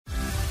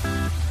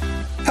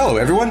Hello,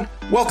 everyone.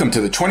 Welcome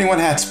to the 21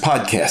 Hats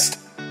podcast.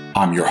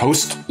 I'm your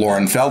host,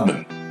 Loren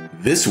Feldman.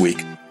 This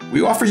week,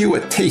 we offer you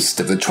a taste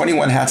of the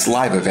 21 Hats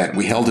live event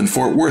we held in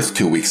Fort Worth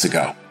 2 weeks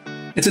ago.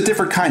 It's a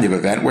different kind of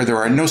event where there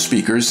are no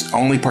speakers,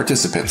 only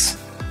participants.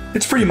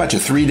 It's pretty much a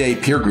 3-day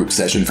peer group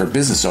session for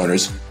business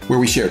owners where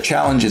we share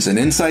challenges and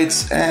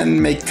insights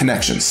and make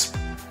connections.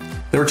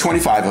 There were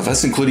 25 of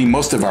us, including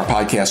most of our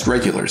podcast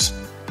regulars.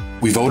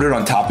 We voted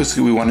on topics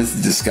we wanted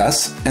to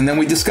discuss, and then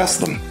we discussed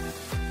them.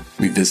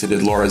 We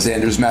visited Laura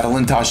Zander's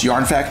Madalintosh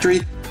yarn factory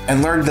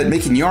and learned that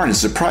making yarn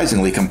is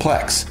surprisingly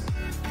complex.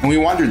 And we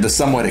wandered the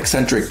somewhat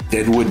eccentric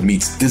Deadwood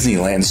meets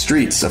Disneyland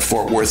streets of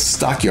Fort Worth's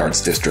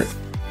Stockyards district.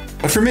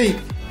 But for me,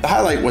 the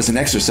highlight was an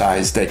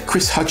exercise that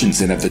Chris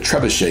Hutchinson of the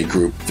Trebuchet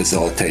Group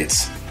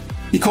facilitates.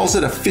 He calls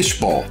it a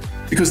fishbowl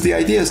because the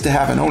idea is to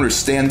have an owner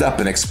stand up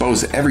and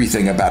expose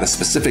everything about a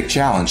specific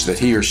challenge that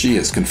he or she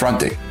is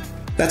confronting.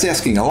 That's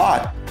asking a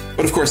lot,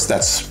 but of course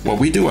that's what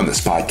we do on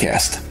this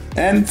podcast.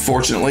 And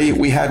fortunately,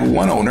 we had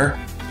one owner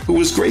who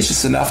was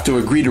gracious enough to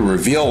agree to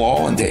reveal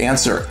all and to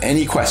answer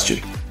any question.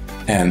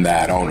 And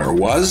that owner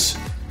was,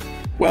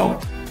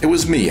 well, it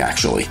was me,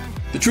 actually.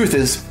 The truth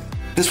is,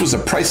 this was a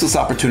priceless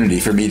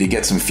opportunity for me to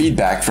get some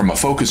feedback from a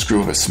focus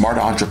group of smart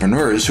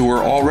entrepreneurs who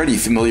were already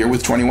familiar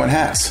with 21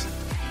 Hats.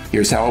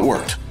 Here's how it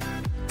worked.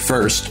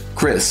 First,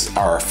 Chris,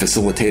 our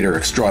facilitator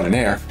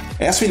extraordinaire,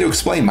 asked me to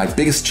explain my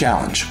biggest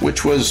challenge,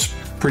 which was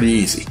pretty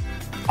easy.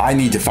 I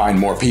need to find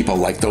more people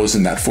like those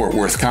in that Fort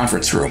Worth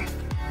conference room.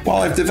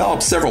 While I've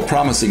developed several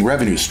promising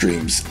revenue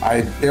streams,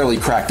 I barely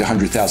cracked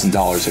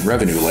 $100,000 in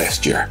revenue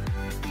last year.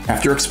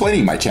 After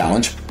explaining my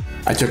challenge,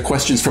 I took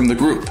questions from the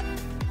group.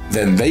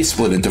 Then they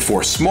split into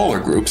 4 smaller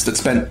groups that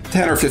spent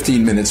 10 or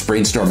 15 minutes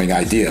brainstorming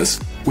ideas,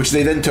 which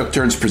they then took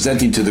turns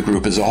presenting to the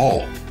group as a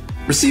whole.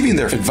 Receiving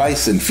their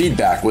advice and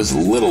feedback was a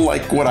little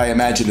like what I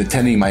imagined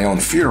attending my own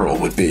funeral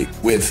would be,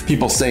 with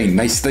people saying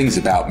nice things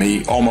about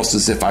me almost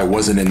as if I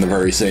wasn't in the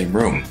very same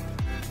room.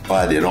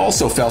 But it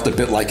also felt a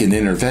bit like an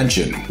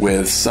intervention,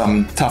 with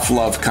some tough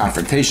love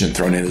confrontation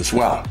thrown in as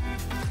well.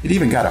 It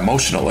even got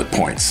emotional at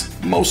points,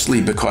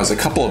 mostly because a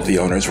couple of the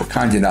owners were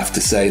kind enough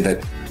to say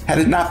that had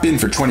it not been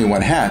for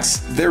 21 Hats,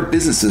 their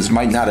businesses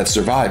might not have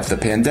survived the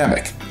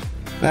pandemic.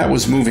 That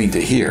was moving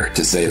to hear,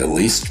 to say the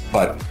least,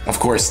 but of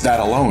course that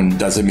alone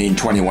doesn't mean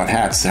 21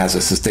 Hats has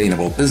a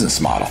sustainable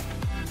business model.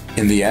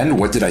 In the end,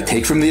 what did I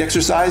take from the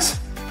exercise?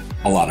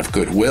 A lot of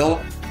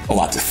goodwill, a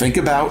lot to think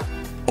about,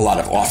 a lot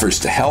of offers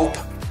to help,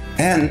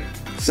 and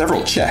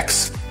several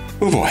checks.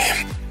 Oh boy.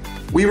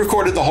 We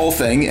recorded the whole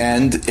thing,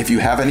 and if you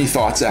have any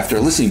thoughts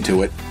after listening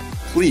to it,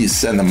 please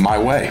send them my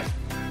way.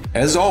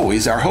 As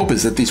always, our hope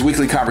is that these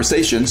weekly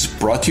conversations,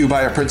 brought to you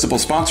by our principal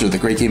sponsor, The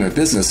Great Game of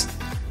Business,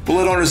 will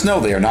let owners know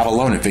they are not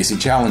alone in facing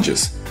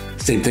challenges.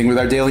 Same thing with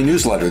our daily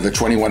newsletter, the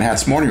 21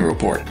 Hats Morning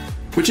Report,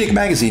 which Inc.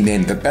 magazine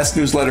named the best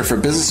newsletter for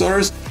business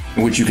owners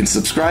and which you can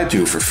subscribe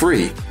to for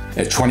free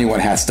at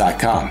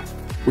 21hats.com,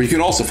 where you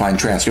can also find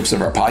transcripts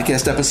of our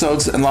podcast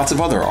episodes and lots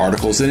of other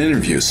articles and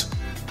interviews.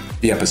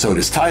 The episode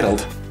is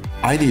titled,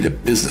 I Need a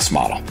Business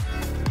Model.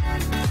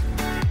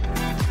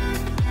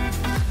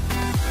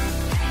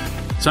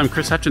 So I'm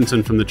Chris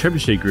Hutchinson from the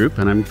Trebuchet Group,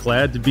 and I'm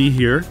glad to be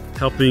here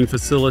helping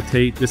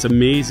facilitate this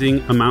amazing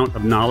amount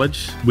of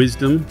knowledge,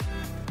 wisdom,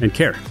 and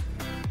care.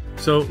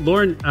 So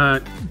Loren,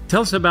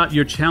 tell us about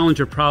your challenge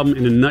or problem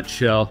in a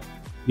nutshell.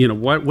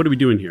 What are we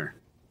doing here?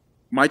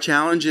 My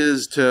challenge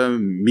is to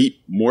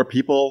meet more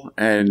people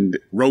and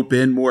rope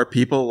in more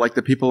people like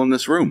the people in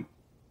this room.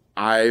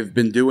 I've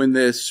been doing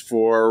this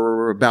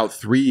for about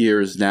 3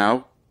 years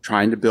now,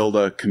 trying to build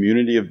a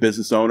community of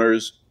business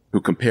owners who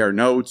compare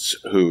notes,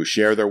 who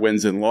share their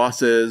wins and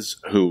losses,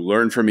 who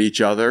learn from each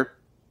other,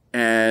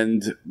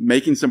 and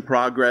making some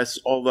progress,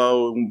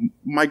 although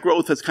my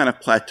growth has kind of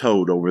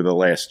plateaued over the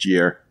last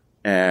year,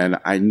 and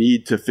I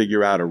need to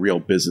figure out a real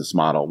business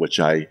model, which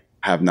I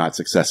have not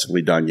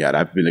successfully done yet.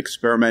 I've been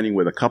experimenting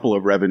with a couple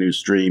of revenue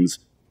streams,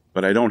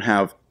 but I don't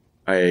have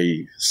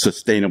a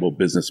sustainable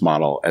business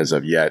model as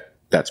of yet.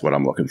 That's what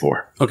I'm looking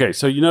for. Okay,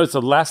 so you notice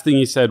the last thing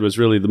you said was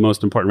really the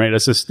most important, right? A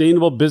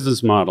sustainable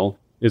business model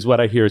is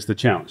what I hear is the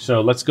challenge. So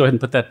let's go ahead and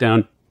put that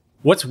down.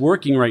 What's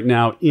working right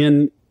now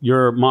in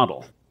your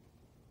model?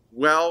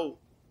 Well,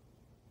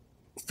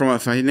 from a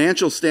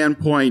financial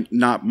standpoint,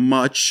 not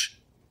much,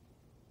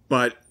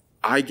 but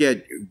I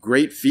get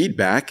great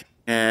feedback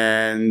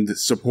and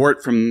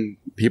support from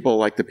people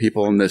like the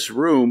people in this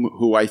room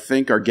who I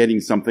think are getting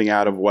something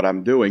out of what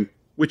I'm doing,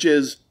 which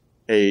is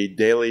a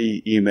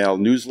daily email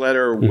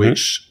newsletter,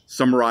 which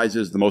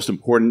summarizes the most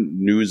important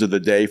news of the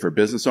day for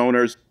business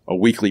owners, a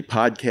weekly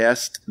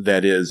podcast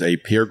that is a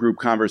peer group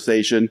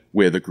conversation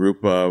with a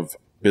group of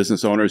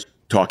business owners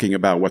talking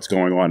about what's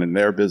going on in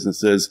their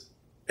businesses,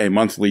 a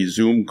monthly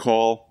Zoom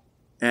call,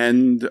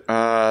 and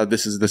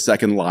this is the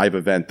second live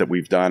event that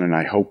we've done, and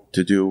I hope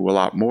to do a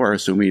lot more,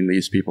 assuming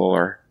these people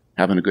are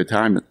having a good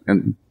time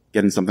and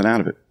getting something out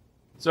of it.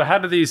 So how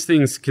do these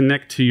things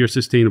connect to your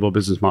sustainable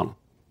business model?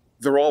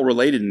 They're all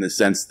related in the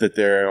sense that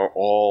they're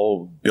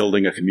all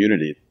building a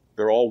community.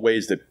 They're all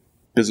ways that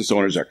business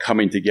owners are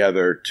coming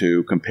together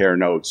to compare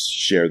notes,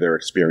 share their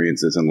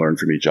experiences, and learn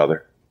from each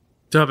other.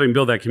 So helping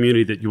build that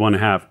community that you want to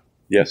have.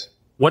 Yes.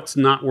 What's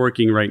not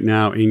working right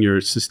now in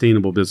your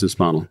sustainable business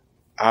model?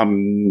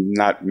 I'm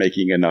not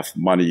making enough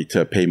money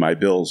to pay my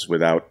bills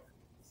without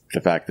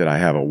the fact that I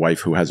have a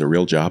wife who has a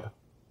real job.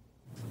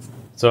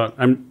 So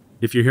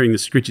if you're hearing the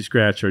screechy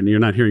scratch or you're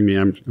not hearing me,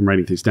 I'm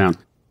writing things down.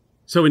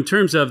 So in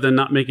terms of the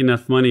not making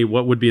enough money,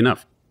 what would be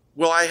enough?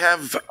 Well, I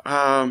have,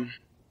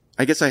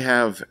 I guess I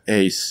have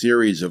a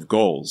series of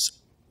goals.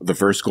 The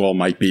first goal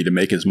might be to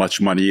make as much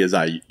money as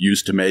I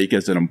used to make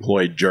as an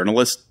employed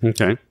journalist.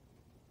 Okay.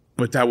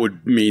 But that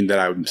would mean that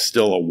I'm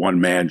still a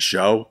one-man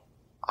show.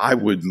 I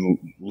would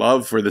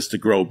love for this to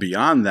grow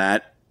beyond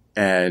that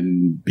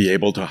and be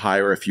able to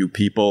hire a few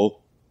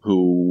people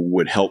who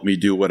would help me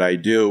do what I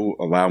do,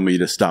 allow me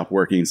to stop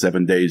working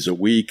 7 days a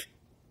week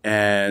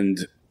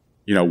and,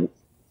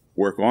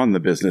 work on the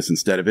business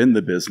instead of in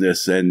the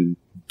business and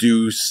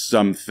do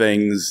some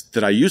things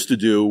that I used to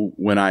do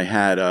when I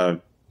had a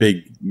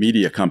big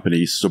media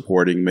company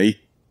supporting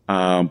me,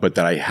 but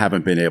that I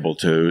haven't been able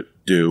to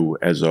do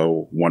as a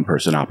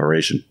one-person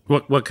operation.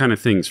 What kind of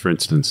things, for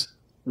instance?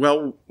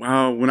 Well,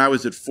 when I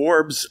was at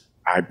Forbes,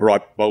 I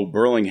brought Bo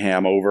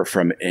Burlingham over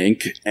from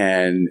Inc.,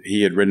 and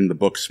he had written the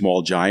book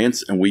Small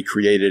Giants, and we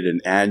created an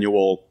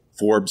annual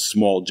Forbes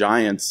Small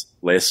Giants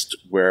list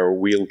where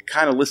we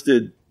kind of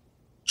listed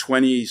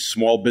 20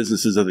 small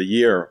businesses of the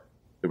year.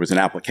 There was an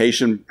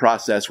application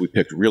process. We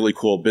picked really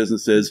cool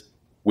businesses.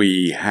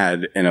 We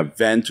had an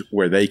event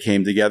where they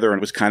came together and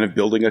it was kind of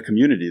building a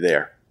community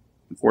there.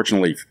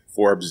 Unfortunately,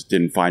 Forbes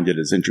didn't find it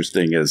as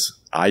interesting as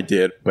I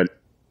did, but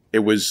it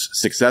was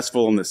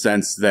successful in the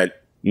sense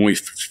that when we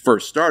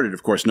first started,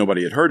 of course,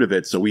 nobody had heard of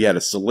it. So we had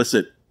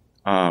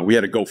to we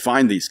had to go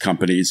find these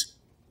companies.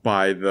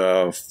 By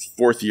the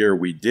fourth year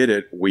we did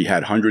it, we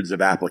had hundreds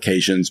of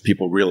applications.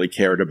 People really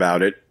cared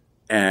about it.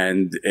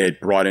 And it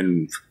brought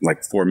in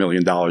like $4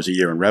 million a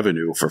year in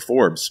revenue for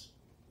Forbes.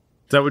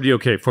 That would be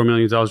okay. $4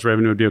 million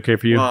revenue would be okay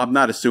for you? Well, I'm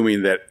not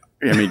assuming that.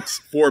 I mean,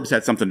 Forbes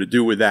had something to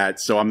do with that,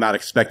 so I'm not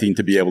expecting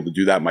to be able to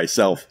do that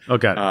myself.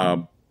 Okay.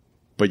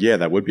 But yeah,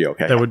 that would be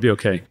okay. That would be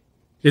okay.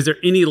 Is there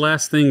any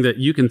last thing that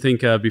you can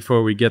think of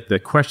before we get the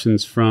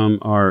questions from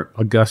our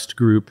august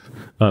group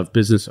of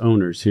business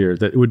owners here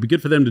that it would be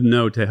good for them to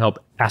know to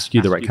help ask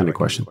you the right kind of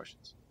questions?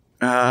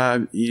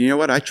 You know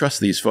what? I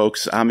trust these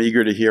folks. I'm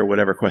eager to hear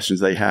whatever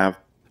questions they have.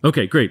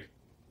 Okay, great.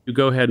 You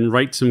go ahead and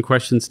write some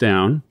questions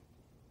down.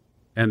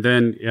 And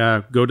then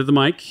go to the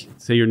mic,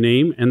 say your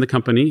name and the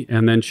company,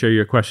 and then share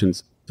your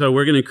questions. So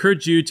we're going to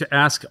encourage you to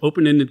ask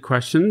open-ended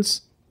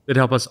questions that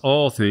help us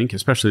all think,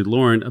 especially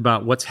Lauren,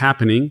 about what's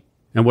happening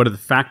and what are the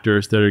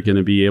factors that are going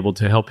to be able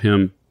to help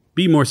him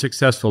be more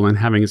successful in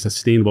having a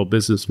sustainable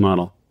business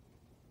model.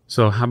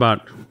 So how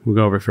about we'll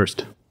go over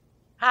first.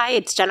 Hi,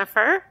 it's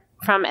Jennifer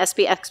from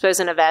SB Expos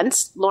and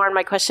Events. Lauren,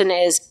 my question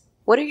is,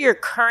 what are your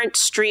current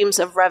streams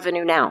of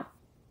revenue now?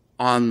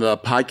 On the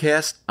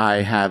podcast,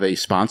 I have a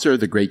sponsor,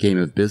 The Great Game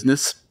of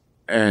Business,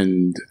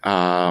 and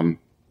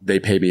they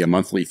pay me a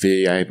monthly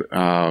fee.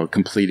 I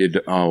completed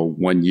a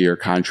 1-year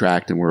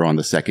contract, and we're on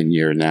the second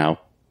year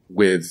now.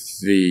 With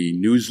the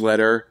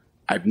newsletter,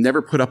 I've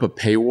never put up a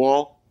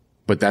paywall,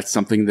 but that's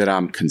something that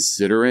I'm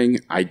considering.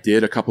 I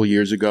did a couple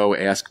years ago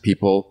ask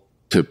people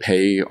to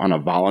pay on a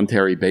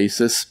voluntary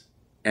basis,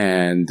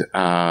 and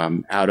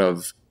out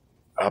of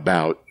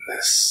about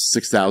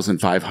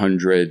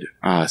 6,500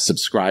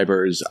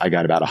 subscribers, I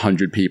got about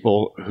 100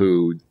 people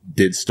who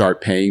did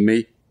start paying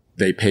me.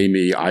 They pay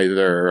me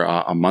either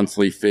a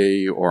monthly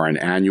fee or an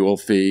annual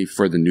fee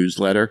for the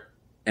newsletter,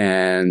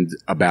 and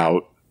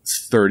about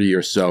 30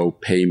 or so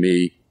pay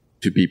me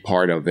to be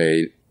part of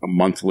a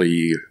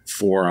monthly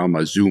forum,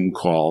 a Zoom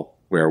call,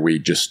 where we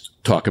just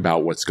talk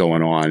about what's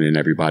going on in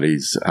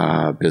everybody's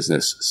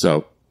business.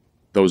 So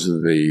those are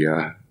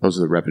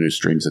the revenue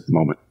streams at the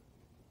moment.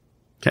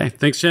 Okay,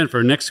 thanks,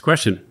 Jennifer. Next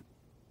question.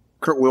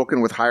 Kurt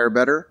Wilkin with Hire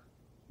Better.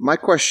 My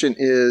question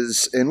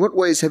is, in what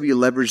ways have you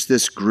leveraged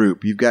this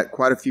group? You've got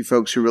quite a few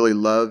folks who really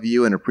love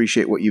you and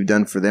appreciate what you've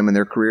done for them in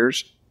their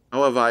careers.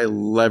 How have I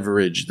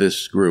leveraged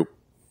this group?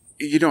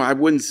 I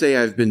wouldn't say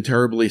I've been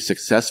terribly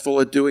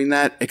successful at doing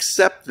that,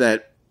 except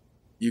that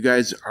you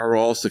guys are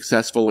all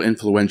successful,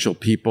 influential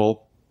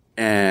people,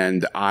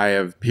 and I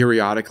have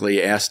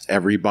periodically asked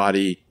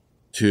everybody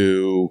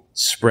to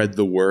spread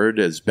the word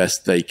as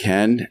best they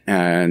can,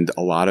 and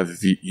a lot of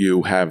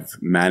you have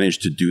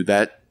managed to do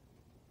that.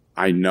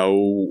 I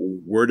know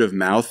word of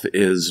mouth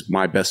is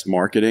my best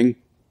marketing,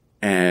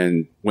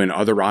 and when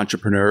other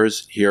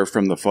entrepreneurs hear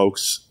from the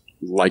folks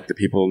like the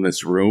people in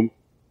this room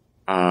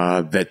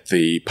that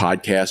the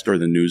podcast or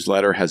the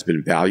newsletter has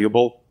been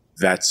valuable,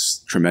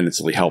 that's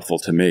tremendously helpful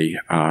to me.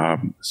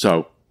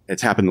 So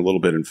it's happened a little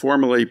bit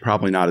informally,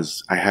 probably not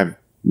as I have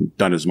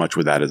done as much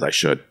with that as I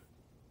should.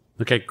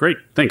 Okay, great.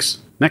 Thanks.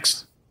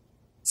 Next.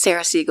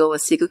 Sarah Siegel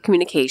with Siegel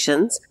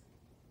Communications.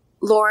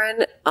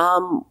 Lauren,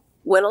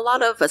 when a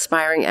lot of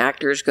aspiring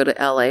actors go to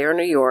LA or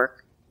New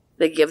York,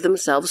 they give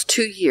themselves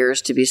 2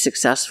 years to be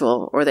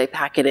successful, or they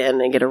pack it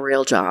in and get a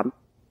real job.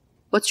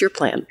 What's your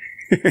plan?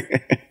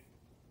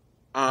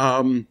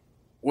 Well,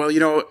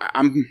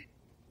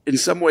 in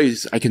some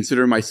ways, I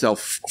consider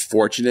myself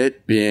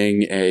fortunate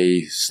being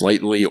a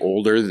slightly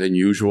older than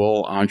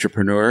usual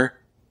entrepreneur.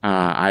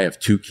 I have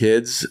 2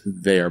 kids.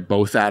 They are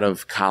both out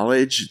of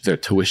college. Their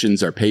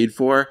tuitions are paid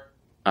for.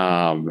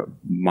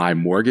 My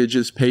mortgage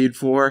is paid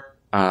for.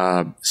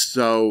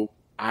 So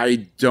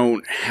I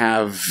don't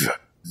have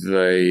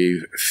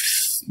the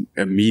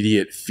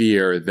immediate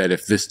fear that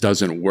if this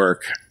doesn't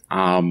work,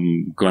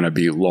 I'm going to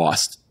be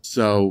lost.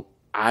 So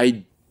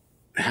I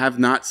have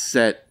not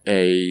set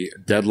a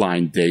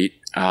deadline date.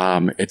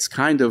 It's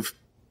kind of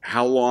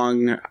how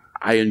long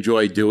I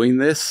enjoy doing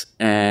this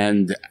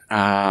and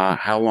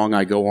how long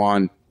I go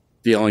on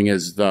feeling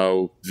as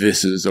though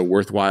this is a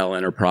worthwhile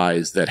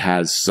enterprise that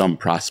has some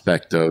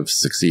prospect of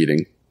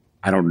succeeding.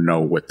 I don't know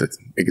what the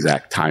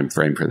exact time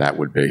frame for that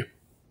would be.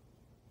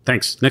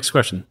 Thanks. Next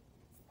question.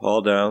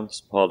 Paul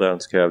Downs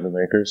Cabinet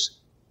Makers.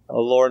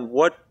 Lauren,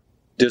 what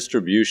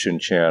distribution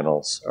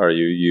channels are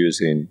you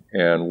using,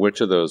 and which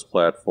of those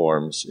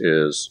platforms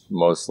is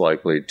most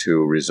likely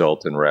to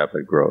result in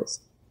rapid growth?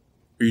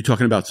 Are you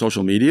talking about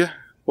social media?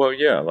 Well,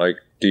 yeah. Like,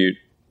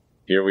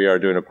 here we are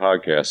doing a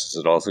podcast. Is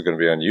it also going to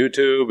be on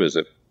YouTube? Is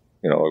it,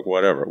 like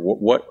whatever?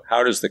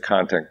 How does the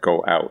content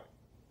go out?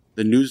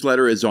 The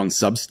newsletter is on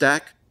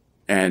Substack,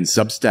 and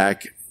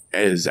Substack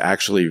is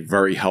actually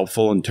very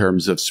helpful in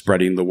terms of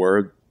spreading the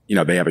word.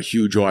 They have a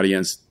huge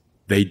audience.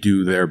 They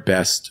do their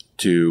best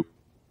to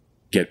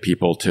get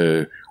people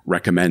to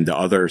recommend to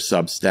other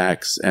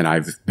Substacks, and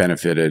I've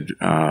benefited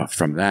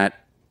from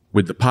that.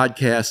 With the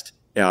podcast,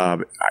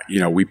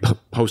 we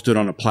posted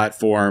on a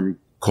platform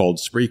called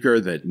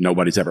Spreaker that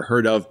nobody's ever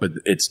heard of, but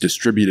it's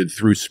distributed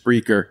through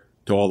Spreaker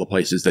to all the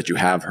places that you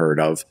have heard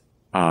of.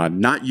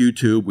 Not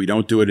YouTube. We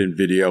don't do it in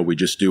video. We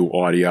just do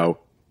audio.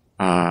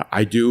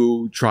 I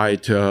do try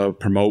to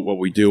promote what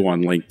we do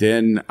on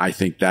LinkedIn. I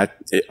think that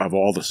of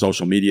all the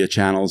social media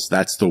channels,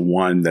 that's the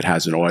one that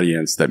has an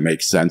audience that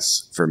makes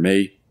sense for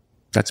me.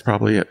 That's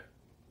probably it.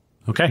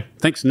 Okay.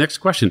 Thanks. Next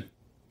question.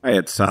 Hi,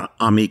 it's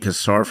Ami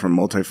Kassar from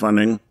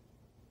Multifunding.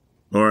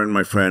 Lauren,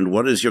 my friend,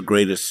 what is your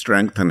greatest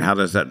strength and how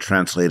does that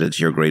translate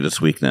into your greatest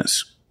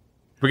weakness?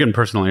 We're getting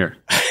personal here.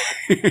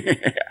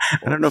 I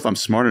don't know if I'm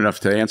smart enough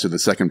to answer the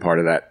second part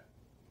of that.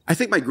 I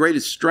think my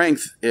greatest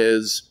strength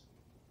is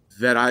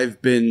that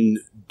I've been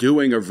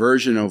doing a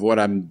version of what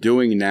I'm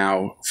doing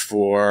now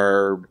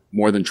for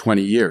more than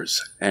 20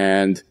 years.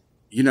 And,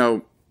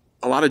 a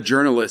lot of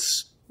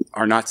journalists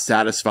are not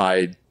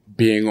satisfied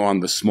being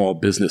on the small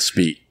business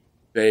beat.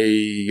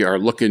 They are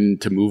looking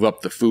to move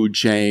up the food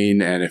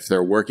chain. And if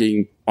they're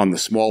working on the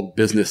small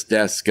business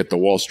desk at the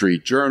Wall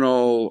Street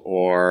Journal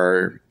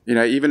or,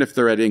 even if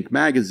they're at Inc.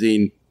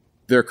 magazine,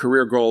 their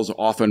career goals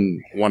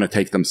often want to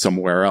take them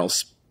somewhere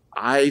else.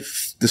 I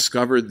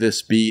discovered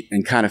this beat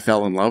and kind of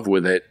fell in love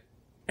with it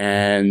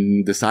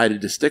and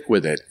decided to stick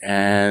with it.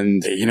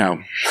 And,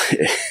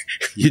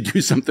 you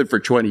do something for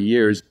 20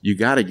 years, you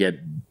got to get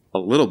a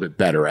little bit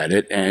better at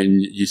it.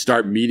 And you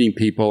start meeting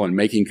people and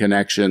making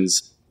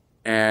connections.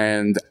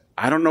 And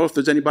I don't know if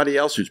there's anybody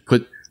else who's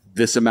put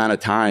this amount of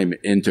time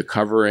into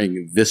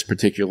covering this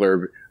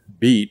particular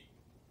beat.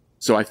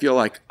 So I feel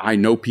like I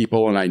know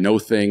people and I know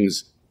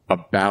things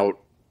about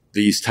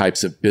these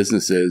types of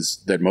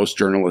businesses that most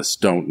journalists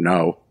don't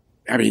know.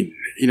 I mean,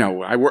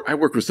 I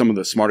work with some of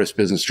the smartest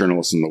business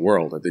journalists in the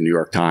world at the New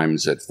York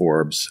Times, at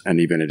Forbes,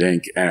 and even at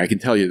Inc. And I can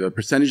tell you the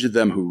percentage of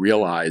them who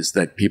realize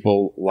that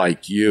people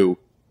like you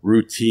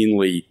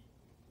routinely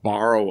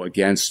borrow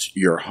against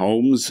your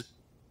homes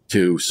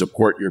to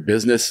support your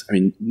business. I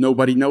mean,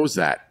 nobody knows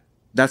that.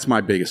 That's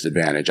my biggest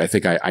advantage. I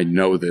think I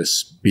know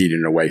this beat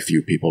in a way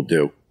few people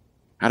do.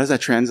 How does that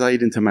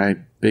translate into my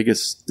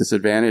biggest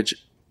disadvantage?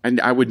 And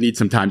I would need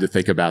some time to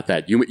think about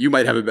that. You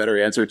might have a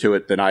better answer to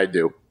it than I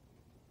do.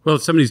 Well,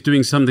 if somebody's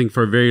doing something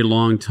for a very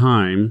long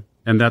time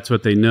and that's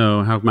what they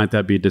know, how might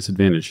that be a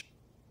disadvantage?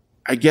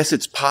 I guess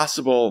it's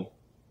possible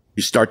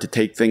you start to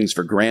take things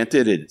for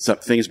granted.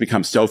 Things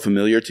become so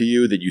familiar to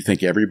you that you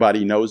think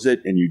everybody knows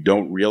it and you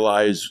don't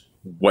realize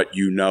what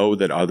you know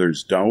that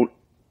others don't.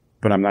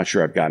 But I'm not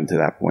sure I've gotten to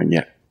that point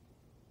yet.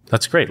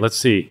 That's great. Let's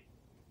see.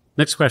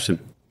 Next question.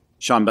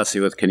 Sean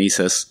Bussey with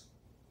Kinesis.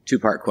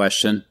 2-part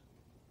question.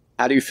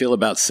 How do you feel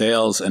about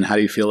sales and how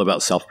do you feel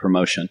about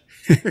self-promotion?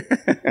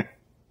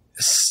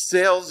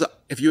 Sales,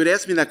 if you had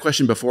asked me that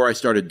question before I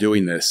started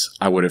doing this,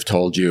 I would have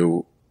told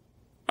you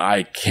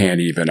I can't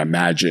even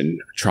imagine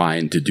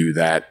trying to do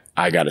that.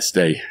 I got to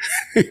stay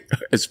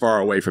as far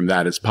away from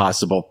that as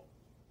possible.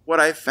 What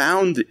I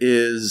found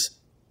is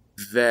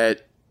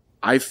that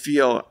I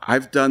feel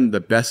I've done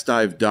the best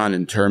I've done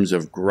in terms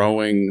of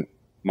growing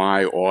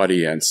my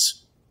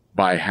audience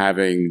by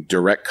having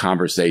direct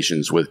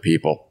conversations with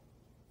people.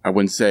 I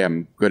wouldn't say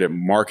I'm good at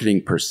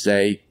marketing per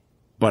se,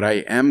 but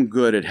I am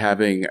good at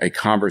having a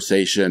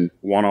conversation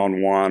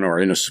one-on-one or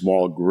in a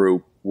small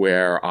group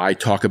where I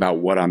talk about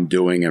what I'm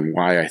doing and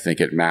why I think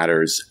it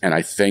matters. And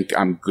I think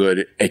I'm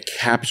good at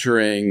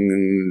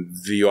capturing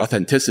the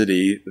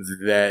authenticity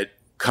that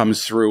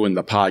comes through in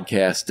the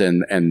podcast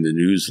and the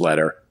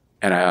newsletter.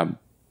 And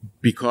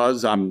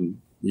because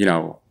I'm,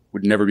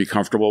 would never be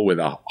comfortable with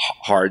a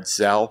hard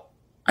sell,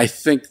 I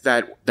think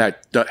that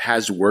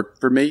has worked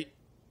for me.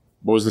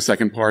 What was the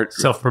second part?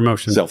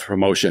 Self-promotion.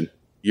 Self-promotion.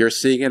 You're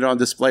seeing it on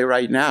display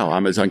right now.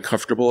 I'm as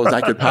uncomfortable as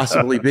I could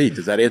possibly be.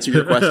 Does that answer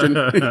your question?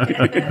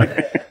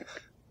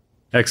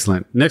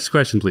 Excellent. Next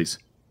question, please.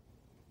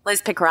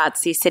 Liz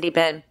Picarazzi,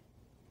 Citiben.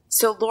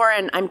 So,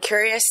 Lauren, I'm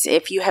curious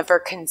if you have ever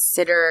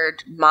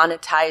considered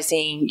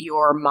monetizing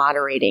your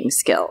moderating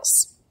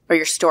skills or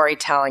your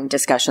storytelling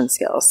discussion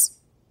skills.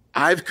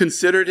 I've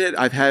considered it.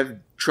 I've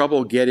had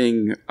trouble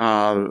getting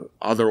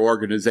other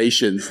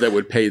organizations that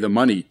would pay the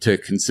money to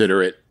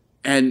consider it.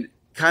 And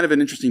kind of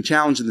an interesting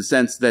challenge in the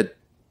sense that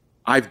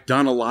I've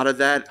done a lot of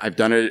that. I've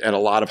done it at a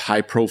lot of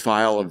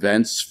high-profile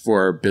events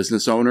for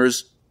business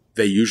owners.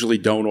 They usually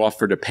don't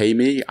offer to pay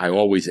me. I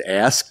always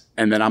ask.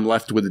 And then I'm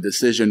left with a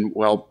decision,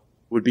 well,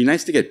 it would be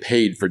nice to get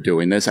paid for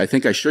doing this. I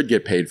think I should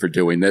get paid for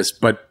doing this.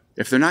 But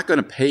if they're not going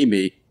to pay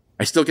me,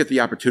 I still get the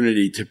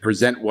opportunity to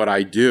present what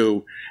I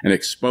do and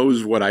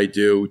expose what I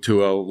do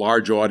to a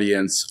large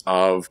audience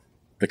of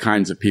the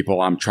kinds of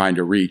people I'm trying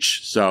to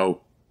reach.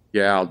 So,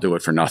 yeah, I'll do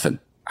it for nothing.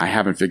 I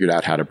haven't figured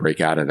out how to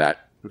break out of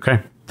that.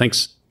 Okay,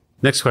 thanks.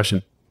 Next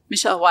question.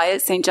 Michelle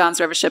Wyatt, St. John's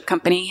Rivership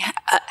Company.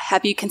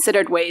 Have you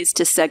considered ways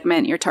to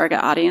segment your target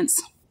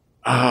audience?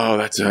 Oh,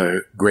 that's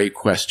a great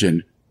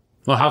question.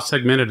 Well, how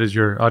segmented is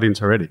your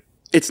audience already?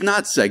 It's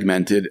not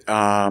segmented.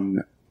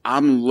 I'm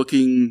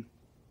looking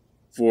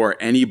for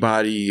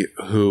anybody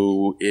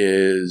who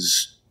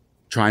is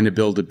trying to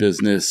build a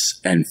business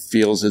and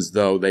feels as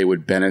though they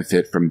would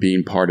benefit from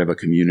being part of a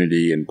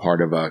community and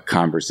part of a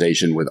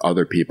conversation with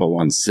other people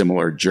on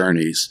similar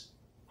journeys.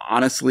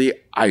 Honestly,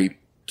 I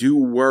do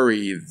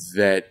worry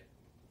that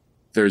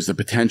there's the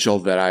potential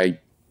that I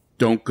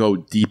don't go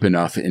deep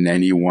enough in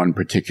any one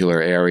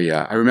particular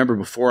area. I remember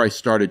before I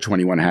started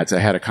 21 Hats, I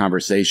had a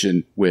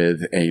conversation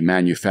with a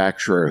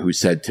manufacturer who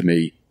said to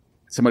me,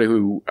 somebody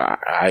who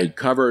I had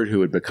covered,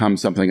 who had become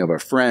something of a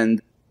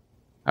friend.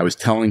 I was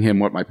telling him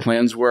what my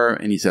plans were,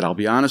 and he said, I'll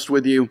be honest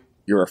with you.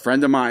 You're a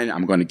friend of mine.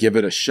 I'm going to give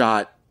it a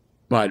shot.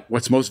 But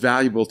what's most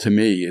valuable to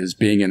me is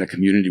being in a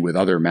community with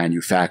other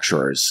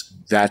manufacturers.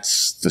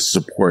 That's the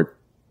support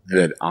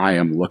that I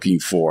am looking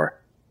for.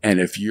 And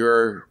if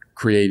you're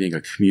creating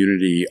a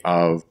community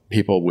of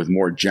people with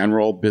more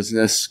general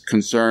business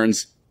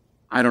concerns,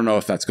 I don't know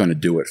if that's going to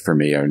do it for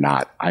me or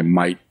not. I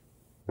might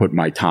put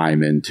my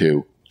time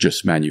into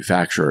just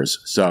manufacturers.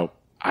 So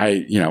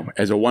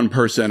as a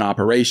one-person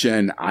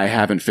operation, I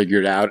haven't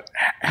figured out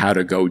how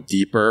to go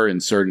deeper in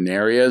certain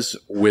areas.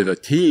 With a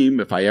team,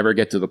 if I ever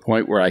get to the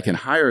point where I can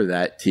hire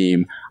that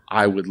team,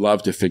 I would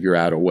love to figure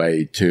out a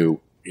way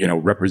to,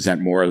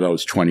 represent more of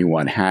those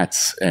 21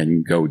 hats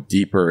and go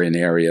deeper in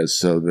areas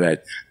so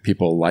that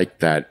people like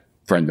that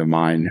friend of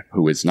mine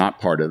who is not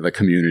part of the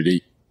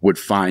community would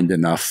find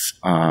enough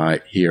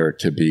here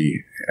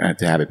to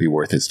have it be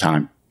worth his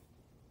time.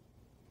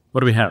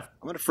 What do we have?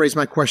 I'm going to phrase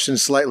my question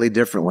slightly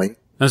differently.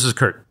 This is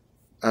Kurt.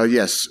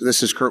 Yes,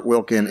 this is Kurt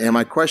Wilkin. And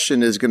my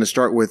question is going to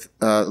start with,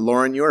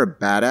 Lauren, you're a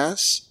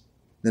badass.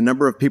 The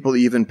number of people that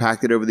you've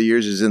impacted over the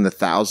years is in the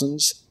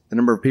thousands. The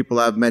number of people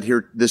I've met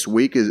here this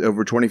week is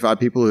over 25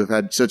 people who have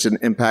had such an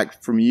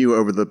impact from you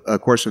over the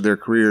course of their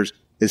careers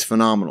is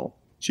phenomenal.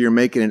 So you're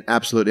making an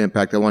absolute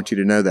impact. I want you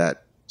to know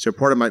that. So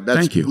part of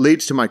that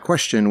leads to my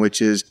question,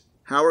 which is,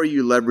 how are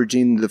you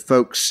leveraging the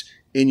folks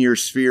in your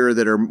sphere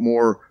that are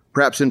more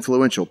perhaps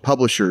influential,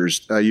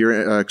 publishers,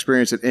 your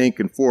experience at Inc.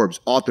 and Forbes,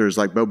 authors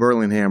like Bo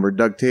Burlingham or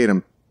Doug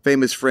Tatum,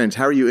 famous friends?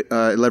 How are you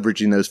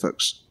leveraging those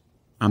folks?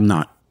 I'm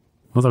not.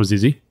 Well, that was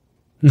easy.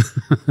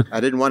 I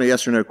didn't want a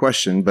yes or no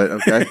question, but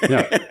okay.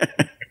 Yeah.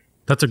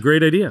 That's a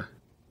great idea.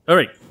 All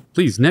right,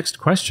 please, next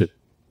question.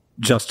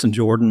 Justin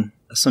Jordan,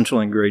 Essential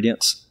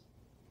Ingredients.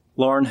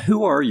 Lauren,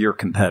 who are your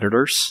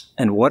competitors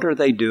and what are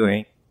they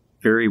doing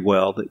very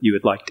well that you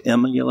would like to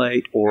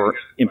emulate or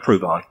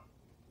improve on?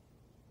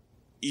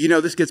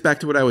 This gets back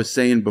to what I was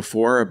saying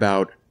before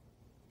about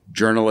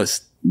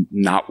journalists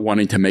not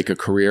wanting to make a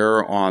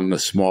career on the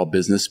small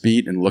business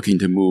beat and looking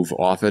to move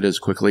off it as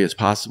quickly as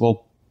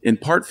possible. In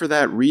part for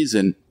that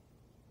reason,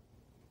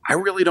 I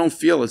really don't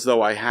feel as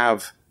though I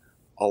have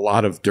a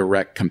lot of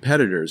direct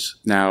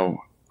competitors. Now,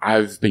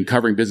 I've been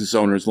covering business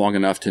owners long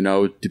enough to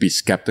know to be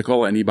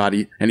skeptical.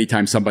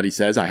 Anytime somebody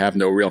says I have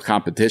no real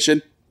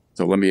competition.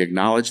 So let me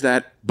acknowledge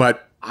that.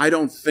 But I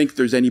don't think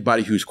there's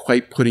anybody who's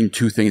quite putting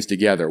two things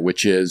together,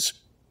 which is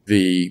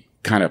the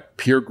kind of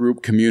peer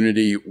group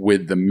community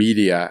with the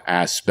media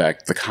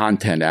aspect, the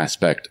content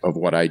aspect of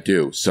what I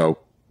do. So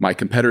my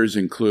competitors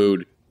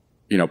include,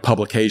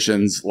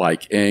 publications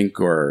like Inc.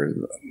 or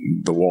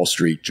the Wall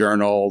Street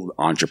Journal,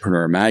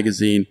 Entrepreneur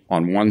Magazine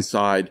on one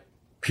side,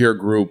 peer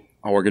group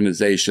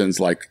organizations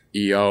like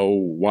EO,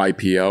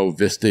 YPO,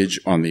 Vistage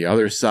on the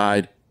other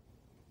side.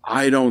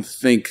 I don't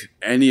think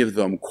any of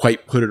them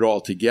quite put it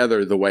all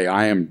together the way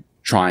I am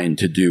trying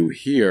to do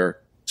here,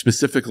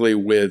 specifically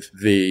with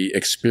the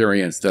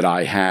experience that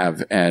I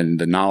have and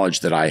the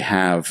knowledge that I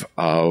have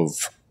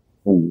of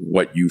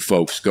what you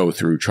folks go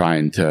through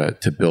trying to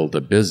build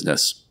a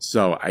business.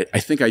 So I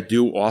think I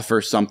do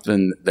offer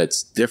something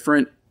that's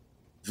different.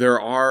 There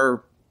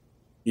are,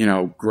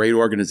 great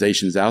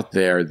organizations out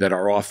there that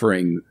are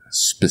offering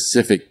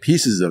specific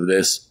pieces of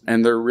this,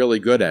 and they're really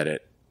good at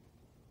it.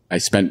 I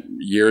spent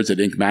years at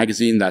Inc.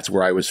 magazine. That's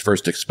where I was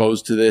first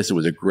exposed to this. It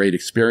was a great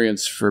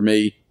experience for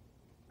me.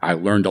 I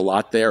learned a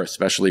lot there,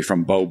 especially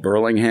from Bo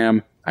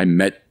Burlingham. I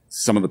met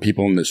some of the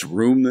people in this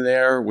room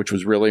there, which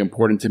was really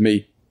important to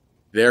me.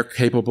 They're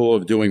capable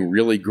of doing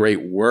really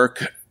great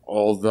work,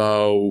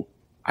 although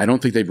I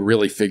don't think they've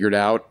really figured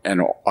out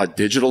a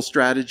digital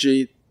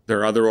strategy. There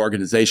are other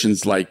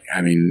organizations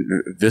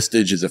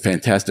Vistage is a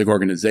fantastic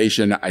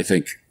organization. I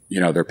think,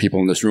 there are people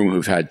in this room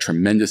who've had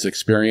tremendous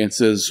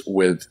experiences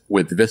with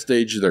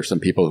Vistage. There's some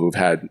people who've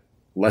had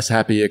less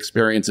happy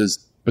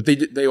experiences, but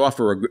they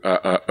offer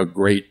a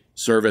great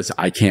service.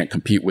 I can't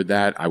compete with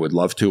that. I would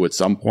love to at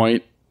some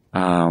point,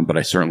 but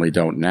I certainly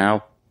don't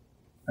now.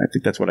 I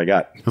think that's what I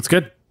got. That's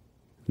good.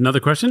 Another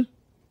question?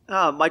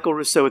 Michael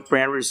Rousseau with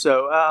Brand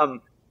Rousseau.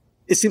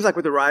 It seems like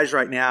with the rise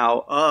right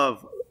now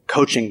of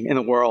coaching in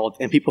the world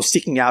and people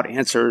seeking out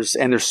answers,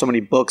 and there's so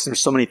many books and there's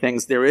so many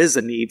things, there is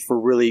a need for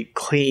really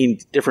clean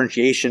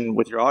differentiation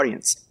with your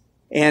audience.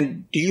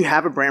 And do you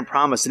have a brand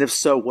promise? And if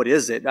so, what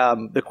is it?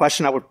 The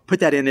question I would put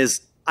that in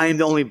is, I am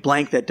the only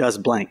blank that does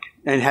blank.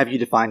 And have you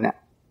defined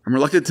that? I'm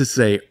reluctant to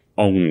say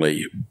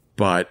only,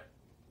 but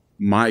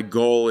my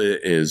goal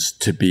is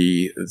to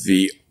be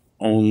the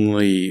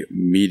only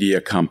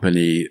media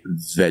company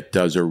that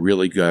does a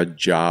really good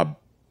job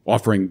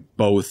offering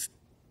both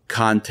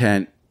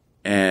content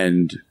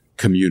and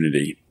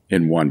community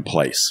in one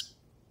place.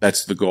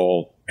 That's the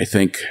goal. I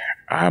think,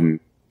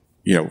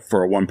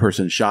 for a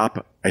one-person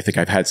shop, I think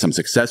I've had some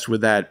success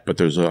with that, but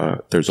there's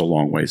a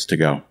long ways to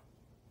go.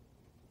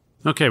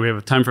 Okay, we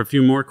have time for a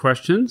few more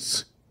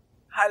questions.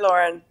 Hi,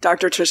 Lauren.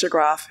 Dr. Tricia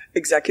Groff,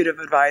 Executive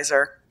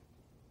Advisor.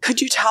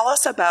 Could you tell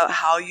us about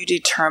how you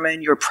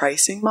determine your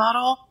pricing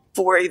model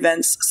for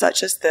events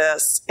such as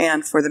this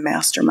and for the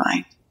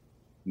mastermind?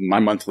 My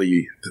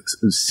monthly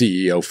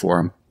CEO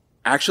forum.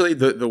 Actually,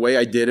 the way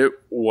I did it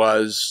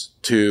was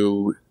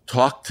to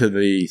talk to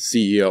the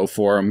CEO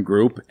forum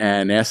group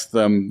and ask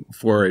them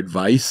for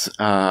advice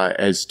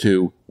as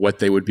to what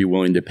they would be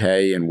willing to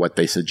pay and what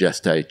they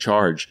suggest I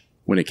charge.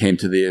 When it came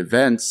to the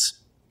events,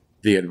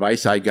 the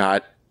advice I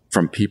got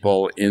from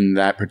people in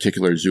that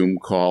particular Zoom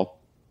call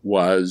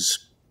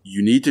was,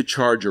 you need to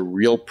charge a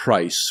real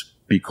price,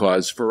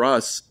 because for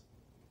us,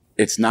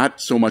 it's not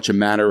so much a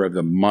matter of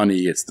the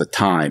money, it's the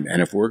time.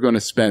 And if we're going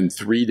to spend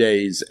 3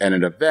 days at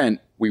an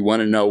event, we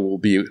want to know we'll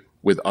be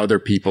with other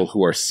people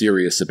who are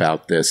serious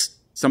about this,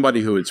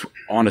 somebody who is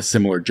on a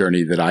similar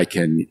journey that I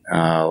can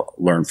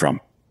learn from.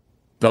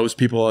 Those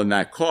people in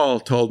that call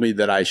told me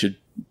that I should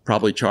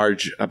probably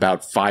charge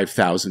about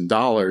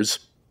 $5,000.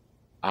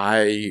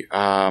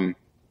 I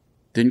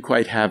didn't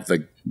quite have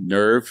the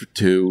nerve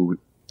to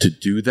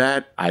do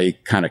that. I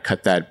kind of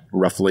cut that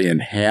roughly in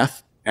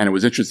half. And it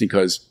was interesting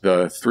because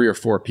the 3 or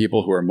 4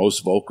 people who are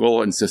most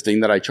vocal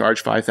insisting that I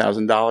charge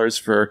 $5,000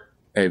 for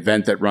an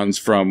event that runs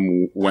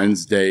from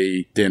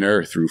Wednesday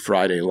dinner through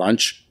Friday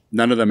lunch,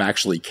 none of them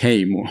actually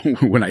came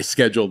when I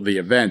scheduled the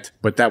event,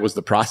 but that was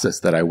the process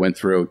that I went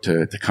through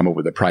to come up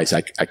with a price.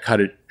 I cut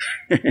it,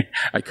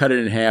 I cut it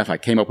in half. I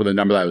came up with a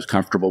number that I was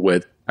comfortable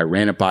with. I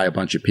ran it by a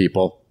bunch of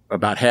people.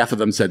 About half of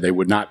them said they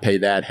would not pay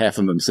that. Half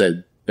of them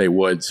said they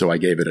would. So I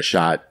gave it a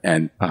shot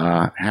and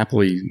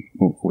happily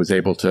was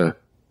able to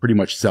pretty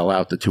much sell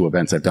out the 2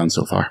 events I've done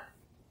so far.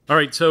 All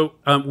right. So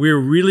we're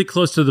really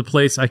close to the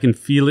place. I can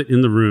feel it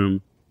in the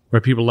room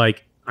where people are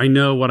like, I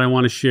know what I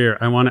want to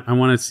share. I want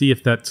to see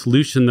if that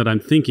solution that I'm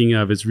thinking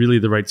of is really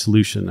the right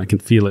solution. I can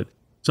feel it.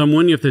 So I'm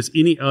wondering if there's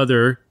any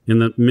other, in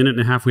the minute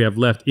and a half we have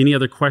left, any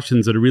other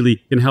questions that are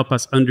really going to help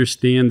us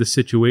understand the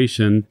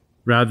situation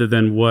rather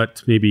than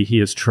what maybe he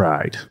has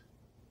tried.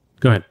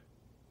 Go ahead.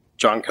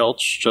 John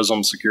Kelch,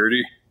 Chisholm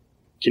Security.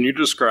 Can you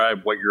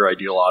describe what your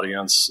ideal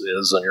audience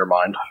is in your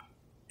mind?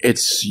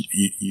 It's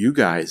you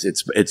guys.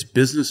 It's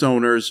business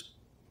owners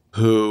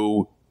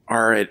who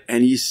are at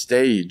any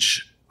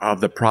stage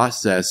of the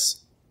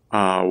process,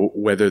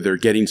 whether they're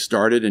getting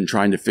started and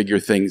trying to figure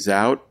things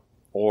out,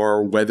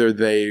 or whether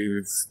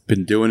they've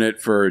been doing it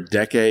for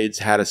decades,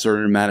 had a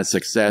certain amount of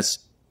success,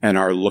 and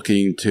are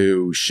looking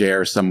to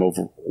share some of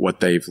what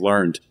they've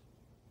learned.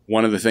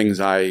 One of the things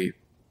I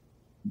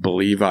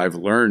believe I've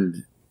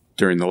learned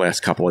during the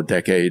last couple of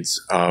decades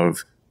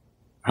of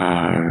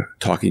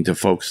talking to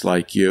folks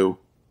like you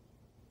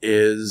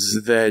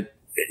is that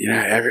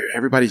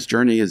everybody's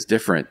journey is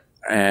different.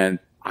 And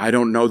I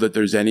don't know that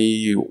there's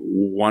any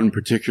one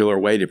particular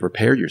way to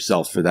prepare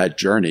yourself for that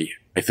journey.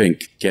 I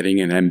think getting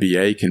an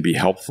MBA can be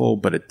helpful,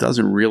 but it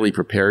doesn't really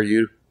prepare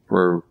you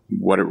for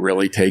what it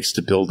really takes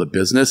to build a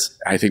business.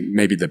 I think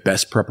maybe the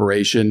best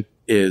preparation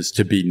is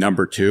to be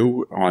number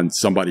 2 on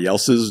somebody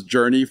else's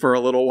journey for a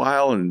little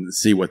while and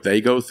see what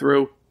they go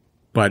through.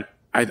 But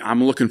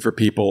I'm looking for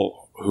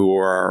people who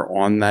are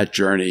on that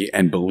journey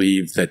and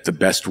believe that the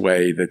best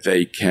way that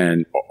they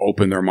can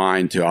open their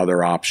mind to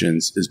other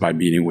options is by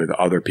meeting with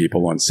other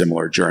people on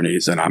similar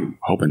journeys. And I'm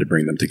hoping to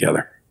bring them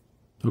together.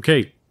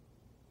 Okay.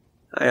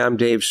 Hi, I'm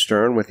Dave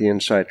Stern with the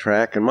Inside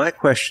Track. And my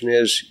question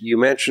is, you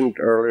mentioned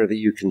earlier that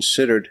you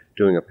considered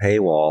doing a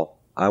paywall.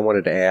 I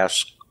wanted to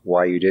ask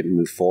why you didn't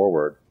move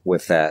forward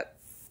with that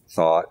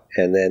thought.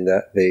 And then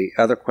the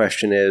other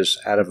question is,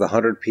 out of the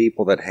 100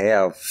 people that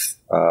have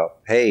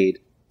paid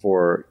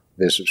for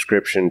the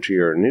subscription to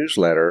your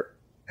newsletter,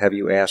 have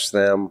you asked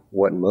them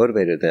what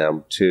motivated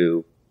them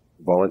to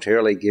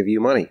voluntarily give you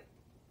money?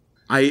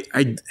 I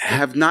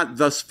have not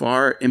thus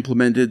far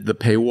implemented the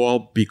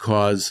paywall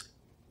because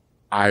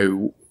I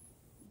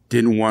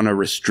didn't want to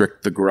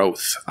restrict the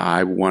growth.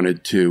 I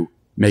wanted to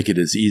make it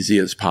as easy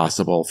as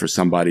possible for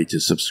somebody to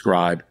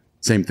subscribe.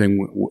 Same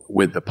thing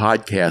with the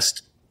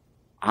podcast.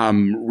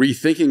 I'm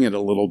rethinking it a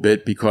little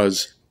bit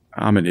because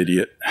I'm an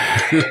idiot.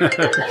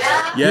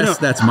 Yes,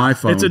 that's my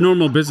phone. It's a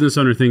normal business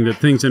owner thing that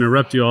things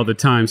interrupt you all the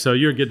time, so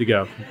you're good to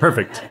go.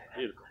 Perfect.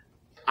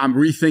 I'm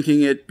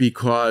rethinking it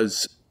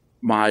because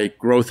my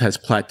growth has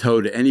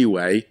plateaued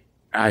anyway.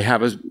 I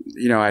have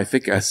I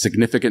think a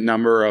significant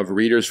number of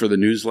readers for the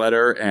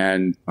newsletter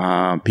and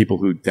people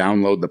who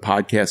download the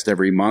podcast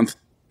every month.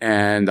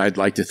 And I'd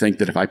like to think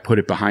that if I put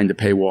it behind a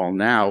paywall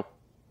now,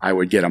 I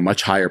would get a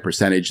much higher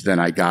percentage than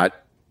I got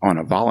on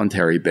a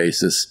voluntary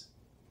basis.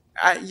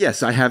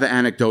 Yes, I have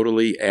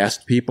anecdotally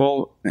asked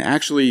people.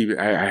 Actually,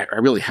 I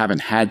really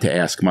haven't had to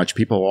ask much.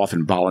 People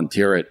often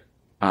volunteer it.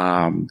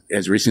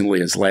 As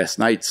recently as last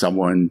night,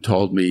 someone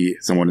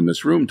in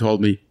this room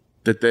told me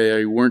that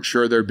they weren't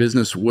sure their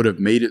business would have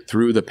made it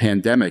through the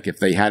pandemic if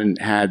they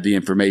hadn't had the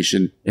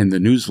information in the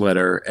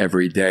newsletter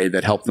every day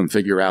that helped them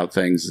figure out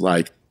things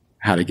like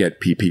how to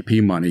get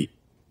PPP money.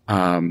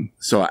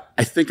 So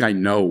I think I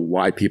know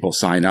why people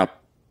sign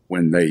up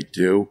when they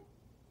do.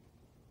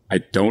 I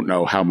don't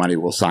know how many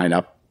will sign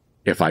up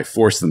if I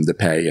force them to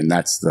pay, and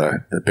that's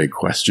the big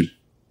question.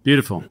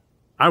 Beautiful.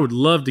 I would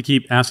love to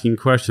keep asking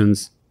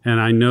questions, and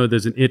I know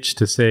there's an itch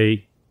to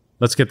say,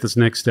 let's get this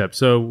next step.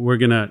 So we're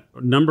going to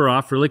number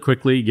off really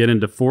quickly, get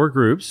into 4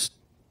 groups.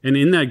 And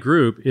in that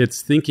group,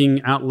 it's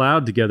thinking out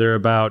loud together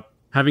about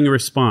having a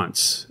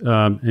response.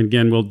 And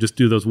again, we'll just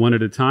do those one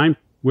at a time,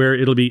 where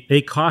it'll be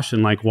a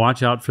caution, like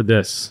watch out for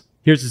this.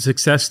 Here's a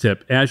success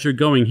tip. As you're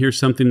going, here's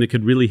something that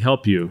could really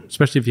help you,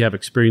 especially if you have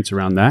experience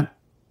around that.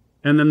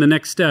 And then the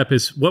next step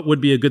is, what would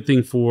be a good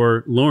thing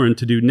for Lauren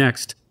to do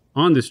next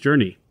on this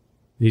journey?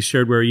 He's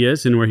shared where he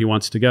is and where he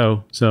wants to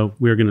go. So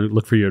we're going to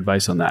look for your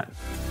advice on that.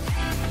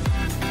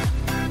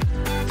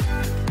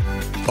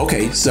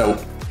 Okay,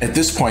 so at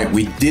this point,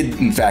 we did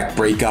in fact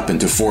break up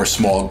into 4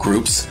 small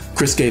groups.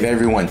 Chris gave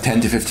everyone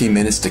 10 to 15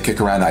 minutes to kick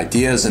around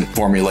ideas and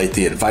formulate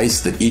the advice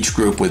that each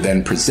group would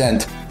then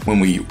present when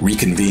we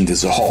reconvened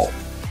as a whole.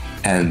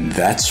 And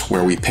that's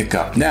where we pick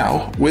up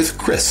now with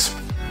Chris.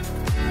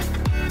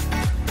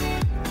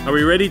 Are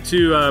we ready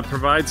to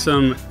provide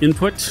some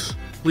input?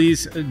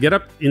 Please get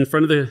up in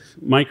front of the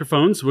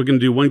microphones. We're going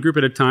to do one group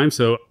at a time.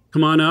 So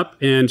come on up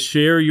and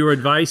share your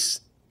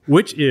advice,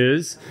 which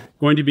is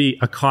going to be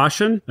a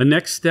caution, a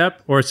next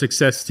step, or a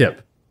success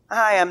tip.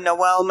 Hi, I'm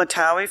Noelle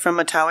Matawi from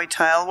Matawi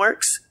Tile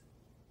Works.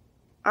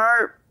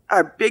 Our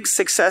big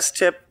success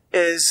tip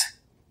is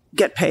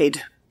get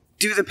paid.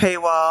 Do the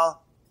paywall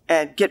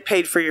and get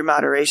paid for your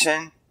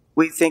moderation.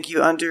 We think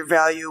you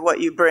undervalue what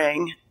you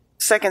bring.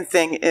 Second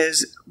thing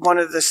is, one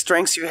of the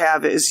strengths you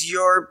have is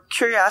your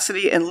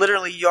curiosity and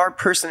literally your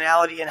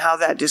personality and how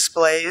that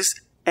displays.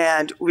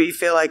 And we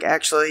feel like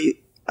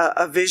actually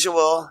a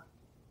visual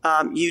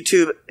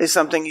YouTube is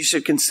something you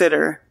should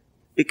consider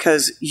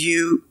because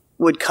you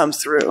would come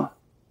through.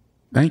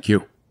 Thank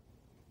you.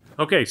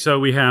 Okay, so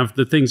we have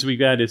the things we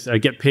got is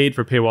get paid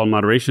for paywall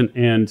moderation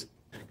and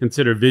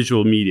consider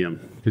visual medium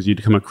because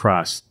you'd come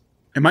across.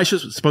 Am I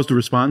just supposed to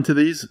respond to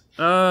these?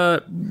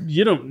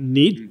 You don't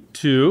need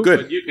to. Good.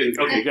 But you can.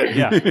 Okay, good.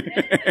 Yeah.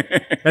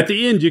 At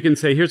the end, you can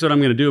say, "Here's what I'm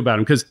going to do about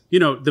them." Because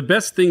the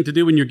best thing to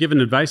do when you're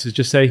given advice is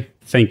just say,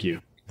 "Thank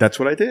you." That's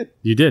what I did.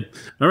 You did.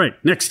 All right.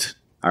 Next.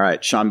 All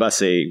right, Sean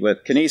Bussey with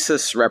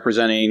Kinesis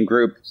representing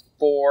Group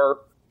 4.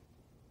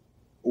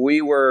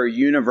 We were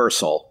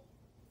universal.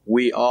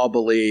 We all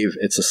believe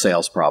it's a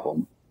sales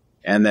problem,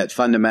 and that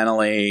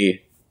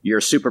fundamentally, your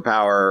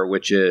superpower,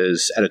 which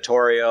is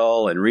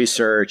editorial and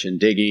research and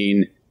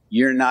digging,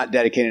 you're not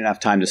dedicating enough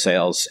time to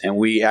sales, and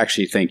we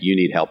actually think you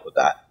need help with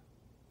that.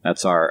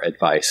 That's our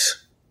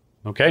advice.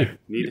 Okay.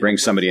 You bring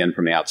somebody in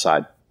from the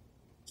outside.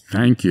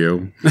 Thank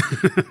you.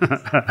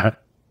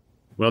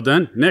 Well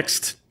done.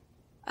 Next.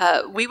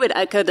 We would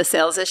echo the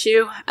sales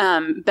issue,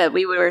 but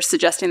we were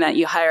suggesting that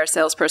you hire a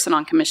salesperson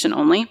on commission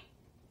only,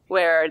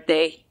 where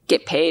they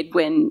get paid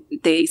when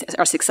they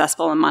are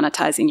successful in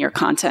monetizing your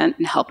content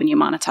and helping you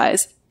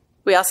monetize.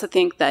 We also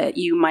think that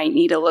you might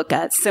need to look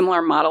at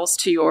similar models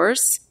to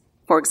yours.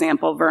 For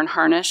example, Vern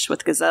Harnish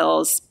with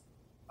Gazelles.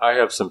 I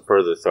have some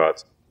further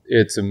thoughts.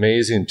 it's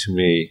amazing to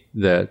me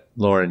that,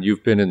 Lauren,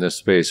 you've been in this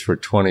space for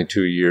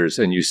 22 years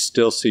and you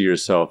still see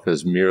yourself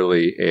as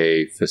merely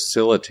a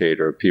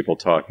facilitator of people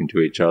talking to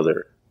each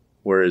other,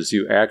 whereas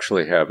you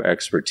actually have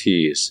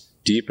expertise,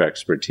 deep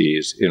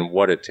expertise in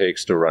what it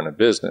takes to run a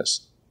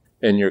business.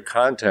 And your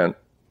content,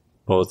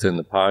 both in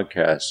the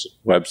podcast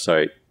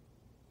website,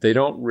 they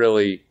don't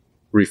really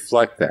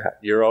reflect that.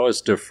 You're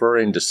always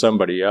deferring to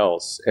somebody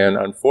else. And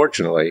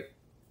unfortunately,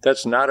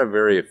 that's not a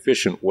very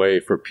efficient way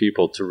for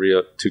people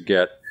to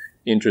get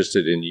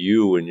interested in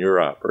you and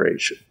your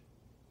operation.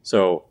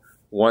 So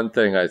one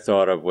thing I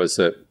thought of was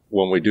that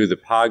when we do the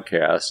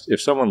podcast, if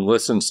someone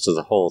listens to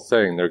the whole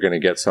thing, they're going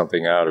to get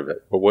something out of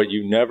it. But what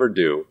you never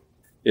do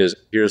is,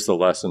 here's the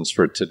lessons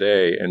for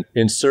today, and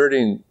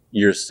inserting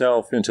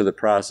yourself into the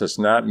process,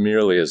 not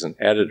merely as an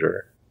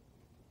editor.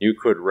 You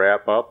could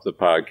wrap up the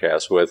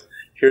podcast with,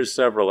 here's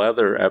several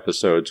other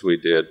episodes we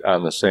did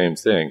on the same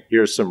thing.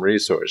 Here's some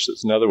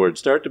resources. In other words,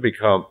 start to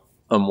become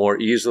a more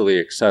easily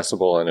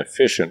accessible and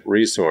efficient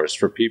resource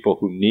for people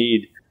who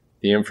need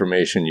the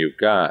information you've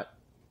got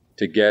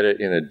to get it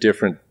in a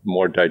different,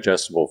 more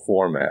digestible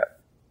format.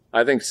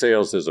 I think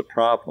sales is a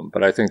problem,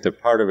 but I think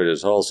that part of it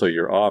is also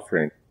your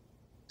offering.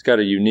 It's got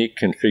a unique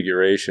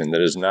configuration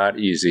that is not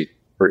easy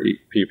for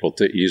people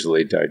to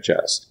easily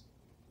digest.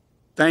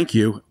 Thank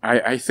you.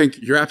 I think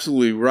you're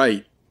absolutely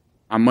right.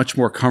 I'm much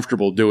more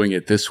comfortable doing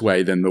it this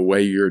way than the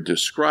way you're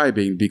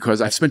describing,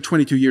 because I spent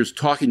 22 years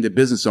talking to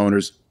business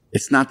owners.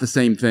 It's not the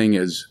same thing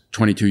as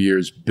 22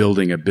 years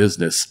building a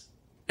business.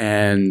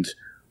 And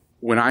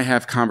when I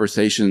have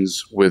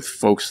conversations with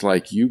folks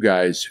like you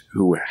guys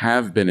who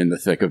have been in the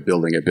thick of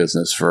building a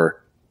business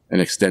for an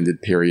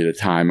extended period of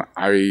time,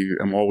 I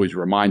am always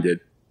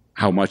reminded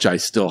how much I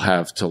still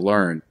have to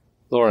learn.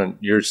 Lauren,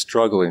 you're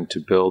struggling to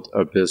build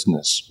a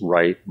business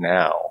right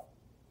now.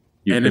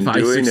 And if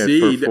I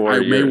succeed, I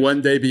may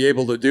one day be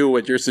able to do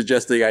what you're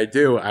suggesting I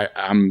do.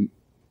 I'm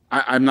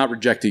not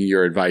rejecting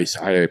your advice.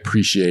 I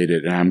appreciate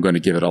it, and I'm going to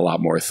give it a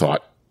lot more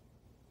thought.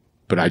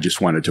 But I just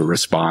wanted to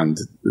respond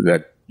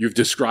that you've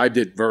described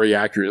it very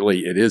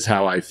accurately. It is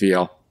how I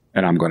feel,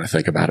 and I'm going to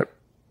think about it.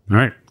 All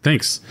right.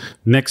 Thanks.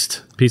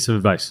 Next piece of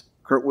advice.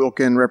 Kurt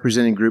Wilkin,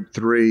 representing Group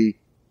 3.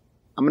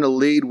 I'm going to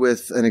lead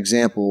with an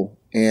example.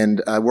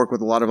 And I work with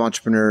a lot of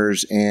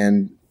entrepreneurs,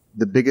 and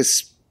the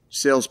biggest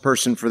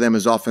salesperson for them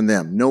is often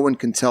them. No one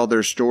can tell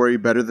their story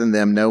better than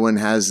them. No one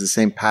has the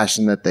same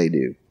passion that they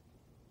do.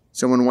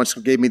 Someone once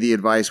gave me the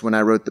advice when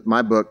I wrote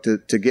my book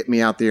to get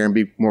me out there and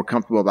be more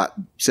comfortable about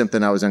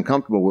something I was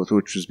uncomfortable with,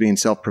 which was being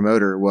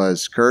self-promoter,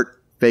 was,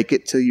 Kurt, fake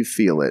it till you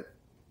feel it.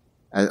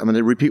 I'm going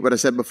to repeat what I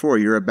said before.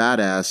 You're a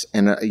badass,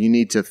 and you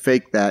need to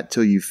fake that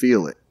till you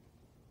feel it.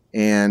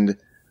 And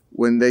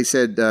when they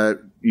said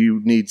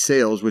you need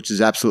sales, which is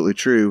absolutely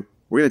true,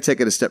 we're going to take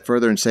it a step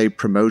further and say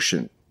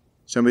promotion.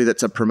 Somebody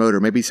that's a promoter,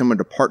 maybe someone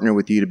to partner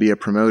with you to be a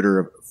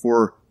promoter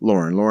for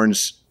Lauren.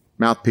 Lauren's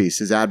mouthpiece,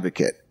 his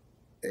advocate.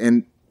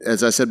 And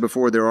as I said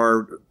before, there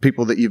are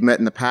people that you've met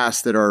in the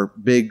past that are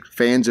big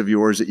fans of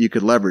yours that you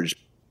could leverage.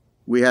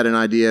 We had an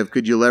idea of,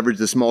 could you leverage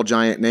the Small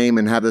Giant name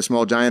and have the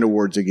Small Giant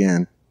Awards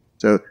again?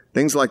 So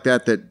things like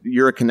that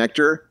you're a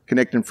connector,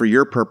 connecting for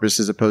your purpose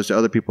as opposed to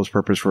other people's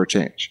purpose for a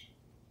change.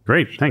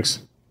 Great.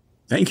 Thanks.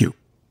 Thank you.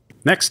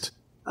 Next.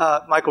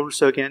 Michael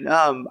Russo again.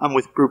 I'm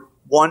with Group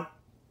 1.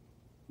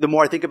 The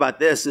more I think about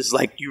this, is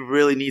like you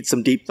really need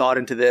some deep thought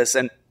into this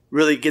and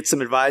really get some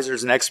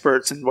advisors and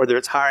experts, and whether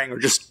it's hiring or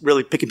just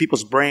really picking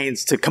people's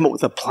brains to come up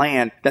with a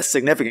plan that's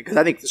significant. Because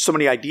I think there's so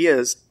many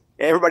ideas.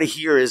 Everybody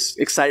here is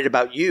excited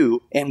about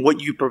you and what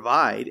you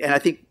provide. And I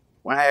think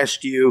when I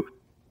asked you,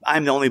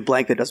 I'm the only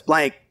blank that does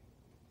blank,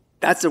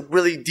 that's a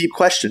really deep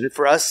question.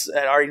 For us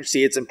at our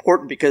agency, it's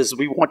important because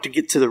we want to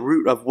get to the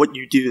root of what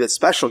you do that's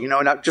special.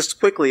 And just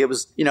quickly, it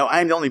was,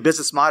 I'm the only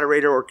business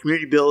moderator or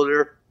community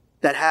builder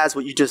that has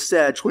what you just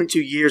said,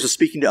 22 years of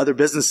speaking to other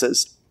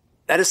businesses.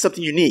 That is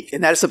something unique,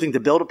 and that is something to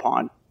build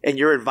upon. And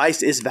your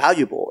advice is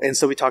valuable. And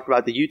so we talked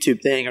about the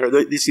YouTube thing or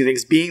these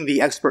things, being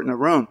the expert in the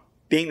room,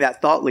 being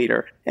that thought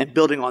leader, and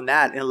building on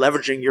that and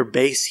leveraging your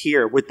base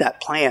here with that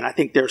plan. I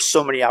think there's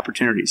so many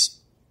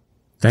opportunities.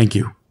 Thank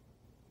you.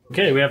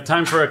 Okay, we have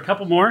time for a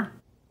couple more.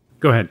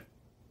 Go ahead.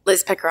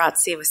 Liz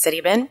Picarazzi with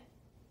Citybin.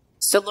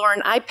 So,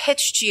 Lauren, I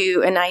pitched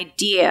you an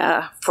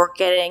idea for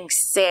getting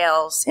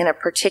sales in a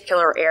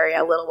particular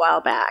area a little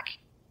while back.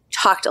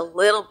 Talked a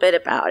little bit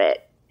about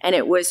it, and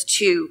it was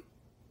to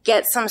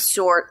get some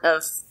sort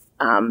of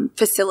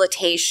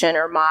facilitation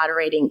or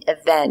moderating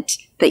event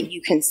that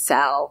you can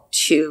sell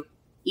to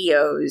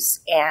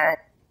EOs and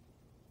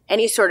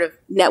any sort of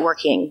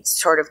networking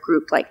sort of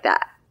group like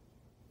that.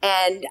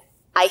 And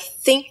I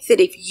think that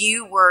if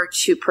you were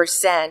to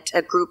present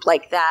a group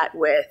like that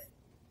with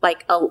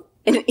like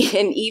an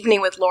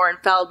evening with Lauren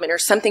Feldman or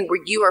something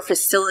where you are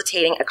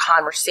facilitating a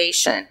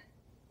conversation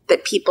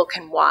that people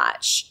can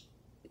watch,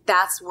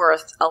 that's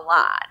worth a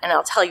lot. And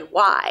I'll tell you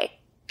why.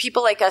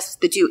 People like us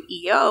that do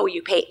EO,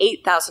 you pay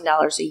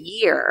 $8,000 a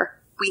year.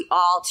 We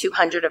all,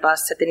 200 of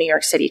us at the New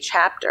York City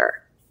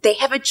chapter. they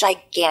have a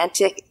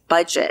gigantic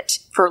budget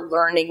for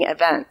learning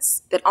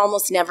events that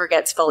almost never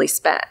gets fully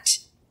spent.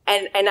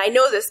 And I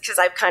know this because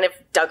I've kind of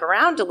dug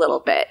around a little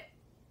bit.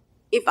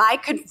 If I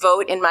could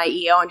vote in my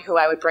EO on who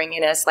I would bring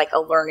in as like a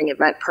learning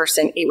event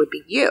person, it would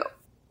be you.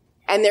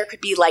 And there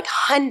could be like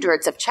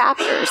hundreds of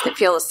chapters that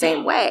feel the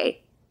same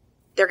way.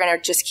 They're going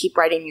to just keep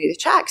writing you the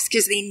checks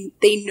because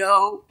they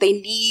know they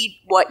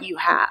need what you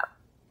have.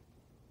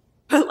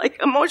 I'm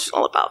like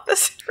emotional about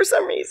this for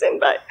some reason,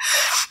 but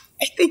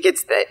I think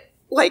it's that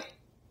like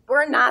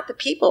we're not the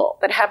people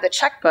that have the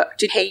checkbook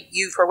to pay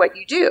you for what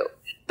you do.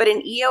 But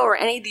in EO or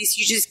any of these,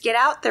 you just get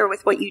out there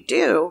with what you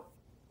do.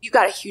 You've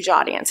got a huge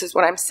audience is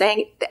what I'm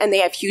saying. And they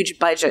have huge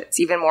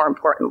budgets, even more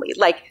importantly.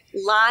 Like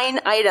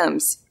line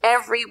items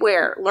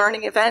everywhere.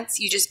 Learning events,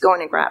 you just go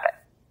in and grab it.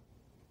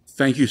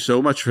 Thank you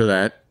so much for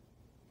that.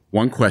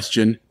 One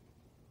question.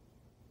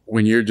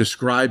 When you're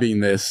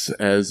describing this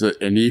as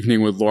an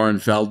evening with Lauren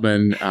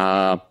Feldman,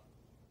 are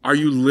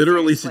you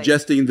literally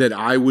suggesting that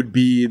I would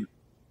be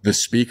the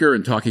speaker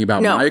and talking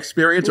about my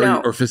experience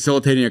or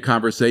facilitating a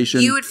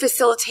conversation? You would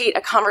facilitate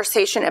a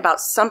conversation about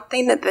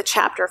something that the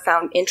chapter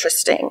found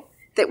interesting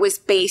that was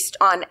based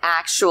on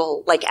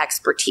actual like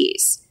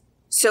expertise.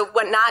 So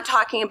when not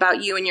talking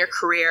about you and your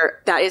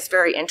career, that is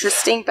very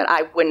interesting, but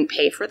I wouldn't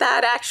pay for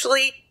that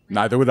actually.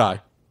 Neither would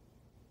I.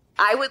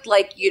 I would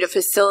like you to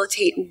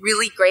facilitate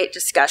really great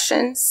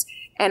discussions,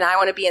 and I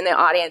want to be in the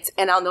audience,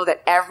 and I'll know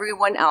that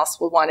everyone else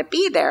will want to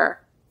be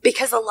there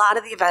because a lot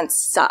of the events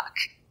suck.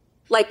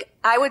 Like,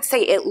 I would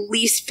say at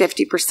least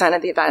 50%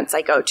 of the events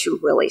I go to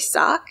really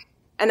suck.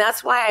 And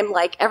that's why I'm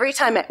like, every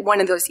time at one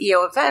of those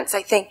EO events,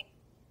 I think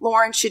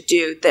Lauren should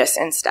do this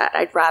instead.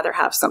 I'd rather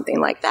have something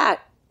like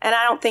that. And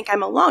I don't think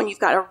I'm alone. You've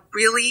got a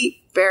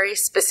really very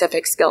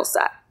specific skill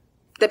set.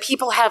 The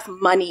people have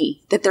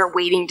money that they're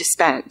waiting to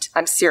spend.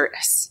 I'm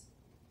serious.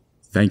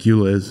 Thank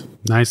you, Liz.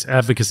 Nice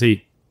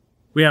advocacy.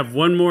 We have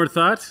one more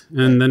thought,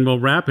 and then we'll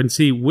wrap and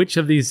see which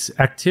of these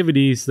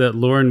activities that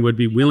Lauren would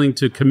be willing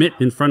to commit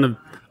in front of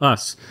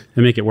us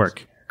and make it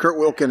work. Kurt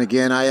Wilkin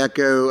again. I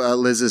echo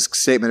Liz's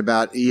statement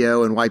about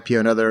EO and YPO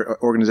and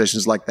other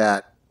organizations like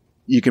that.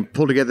 You can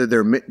pull together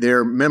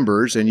their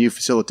members and you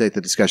facilitate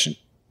the discussion.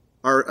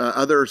 Our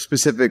other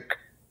specific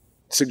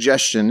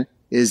suggestion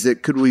is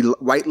that could we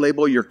white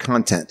label your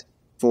content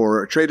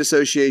for trade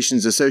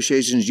associations,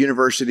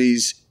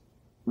 universities,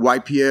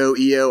 YPO,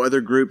 EO, other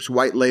groups,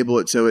 white label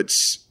it so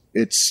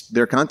it's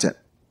their content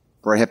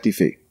for a hefty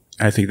fee.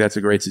 I think that's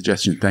a great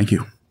suggestion. Thank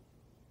you.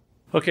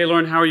 Okay,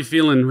 Lauren, how are you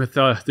feeling with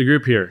the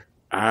group here?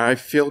 I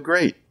feel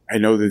great. I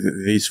know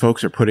that these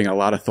folks are putting a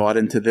lot of thought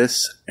into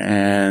this,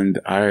 and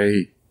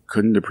I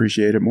couldn't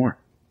appreciate it more.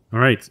 All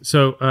right.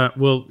 So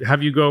we'll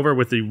have you go over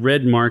with the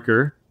red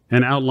marker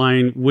and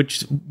outline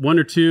which one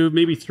or two,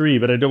 maybe three,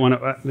 but I don't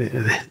want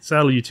to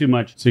saddle you too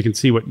much so you can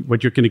see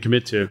what you're going to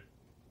commit to.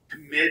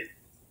 Commit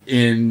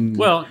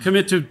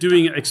to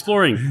doing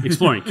exploring. Commit to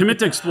exploring. Commit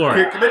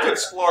to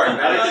exploring.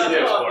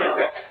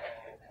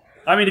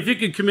 I mean, if you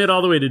could commit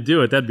all the way to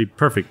do it, that'd be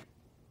perfect.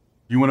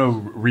 You want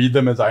to read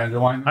them as I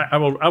underline them? I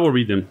will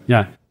read them.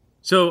 Yeah.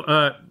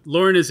 So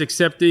Lauren is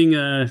accepting.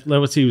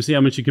 Let's see. We'll see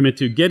how much you commit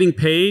to. Getting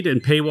paid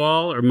and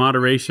paywall or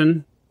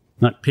moderation.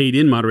 Not paid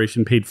in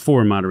moderation. Paid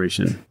for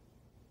moderation.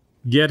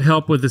 Get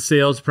help with the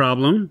sales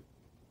problem.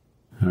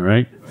 All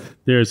right.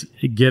 There's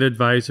get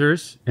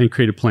advisors and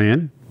create a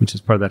plan, which is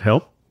part of that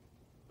help.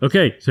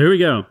 Okay, so here we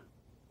go.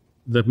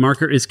 The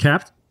marker is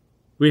capped.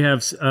 We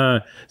have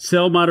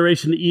sell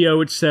moderation,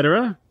 EO,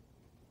 etc.,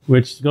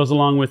 which goes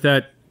along with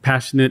that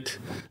passionate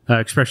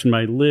expression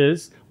by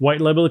Liz.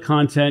 White label the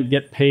content,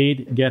 get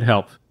paid, get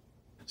help.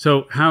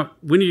 So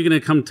when are you going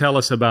to come tell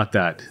us about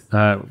that?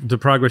 The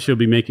progress you'll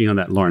be making on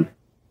that, Lauren?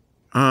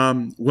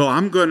 Well,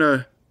 I'm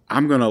gonna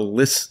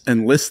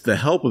enlist the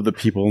help of the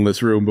people in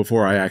this room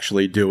before I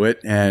actually do it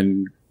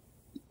and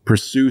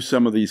pursue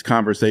some of these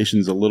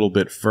conversations a little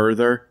bit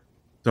further.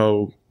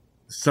 So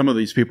some of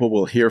these people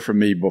will hear from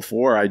me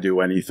before I do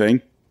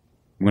anything.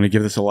 I'm going to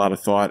give this a lot of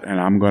thought, and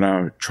I'm going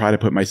to try to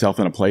put myself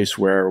in a place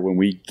where when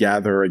we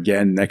gather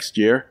again next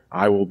year,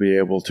 I will be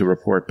able to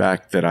report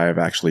back that I have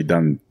actually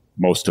done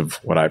most of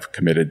what I've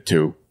committed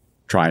to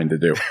trying to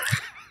do.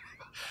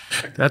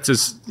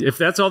 If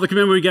that's all the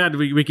commitment we got,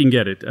 we can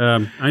get it.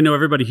 I know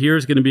everybody here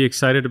is going to be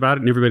excited about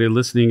it, and everybody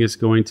listening is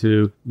going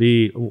to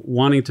be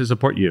wanting to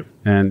support you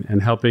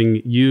and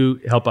helping you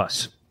help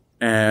us.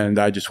 And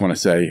I just want to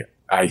say,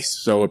 I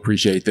so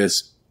appreciate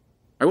this.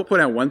 I will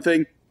point out one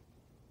thing.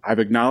 I've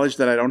acknowledged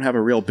that I don't have a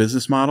real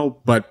business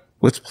model, but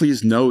let's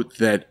please note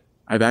that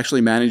I've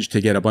actually managed to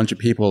get a bunch of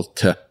people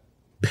to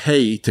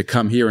pay to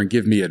come here and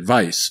give me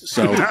advice.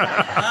 So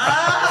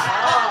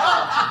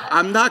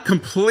I'm not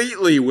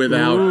completely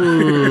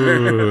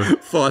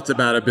without thoughts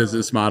about a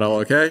business model,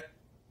 okay?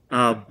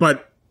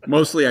 But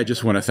mostly I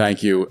just want to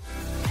thank you.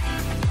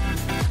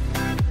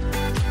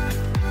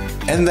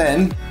 And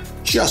then,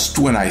 just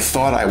when I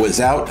thought I was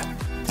out,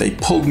 they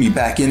pulled me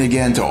back in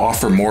again to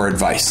offer more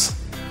advice,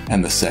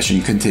 and the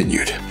session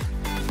continued.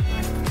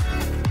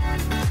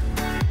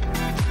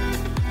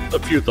 A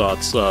few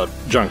thoughts,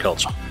 John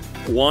Kelch.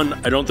 One,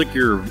 I don't think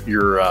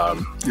you're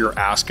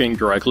asking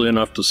directly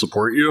enough to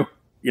support you.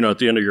 You know, at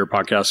the end of your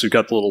podcast, you've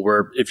got the little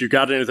word. If you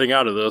got anything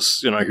out of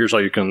this, you know, here's how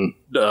you can.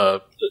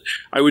 I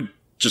would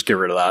just get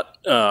rid of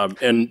that,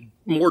 and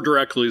more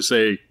directly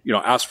say, you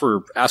know, ask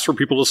for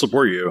people to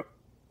support you.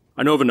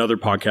 I know of another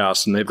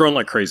podcast, and they've grown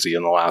like crazy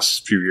in the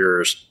last few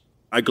years.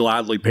 I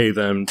gladly pay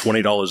them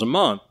 $20 a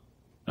month,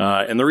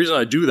 and the reason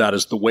I do that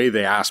is the way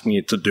they ask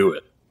me to do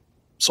it.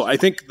 So I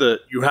think that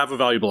you have a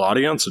valuable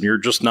audience, and you're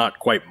just not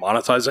quite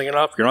monetizing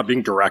enough. You're not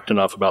being direct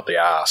enough about the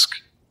ask.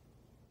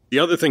 The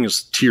other thing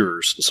is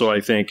tiers. So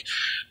I think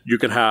you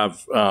could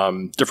have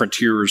different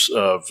tiers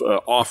of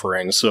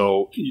offerings.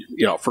 So,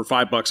 you know, for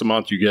 $5 a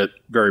month, you get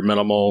very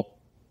minimal.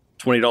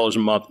 $20 a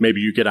month, maybe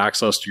you get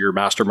access to your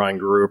mastermind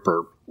group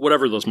or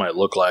whatever those might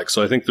look like.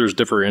 So I think there's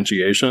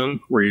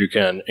differentiation where you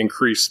can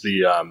increase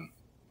the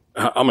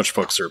how much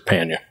folks are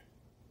paying you.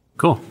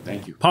 Cool.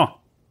 Thank you.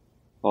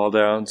 Paul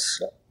Downs,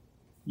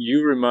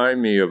 you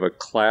remind me of a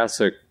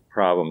classic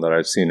problem that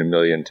I've seen a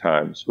million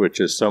times, which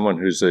is someone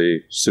who's a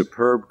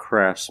superb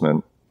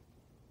craftsman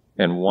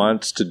and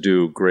wants to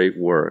do great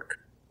work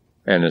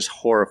and is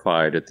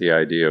horrified at the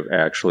idea of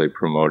actually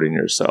promoting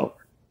yourself.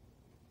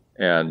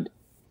 And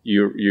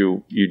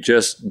you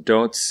just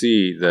don't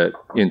see that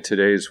in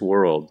today's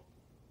world,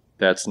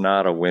 that's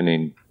not a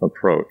winning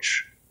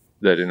approach.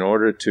 That in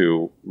order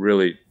to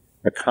really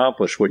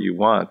accomplish what you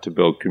want to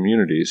build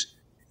communities,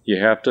 you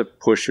have to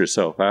push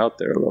yourself out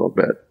there a little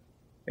bit.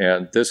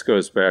 And this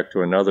goes back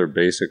to another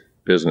basic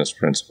business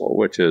principle,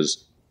 which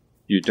is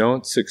you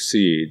don't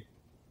succeed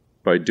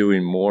by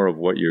doing more of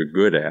what you're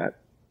good at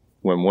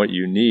when what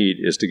you need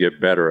is to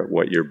get better at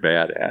what you're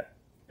bad at.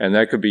 And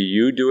that could be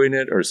you doing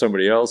it or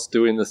somebody else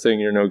doing the thing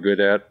you're no good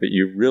at, but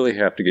you really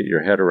have to get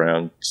your head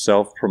around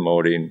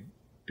self-promoting,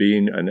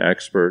 being an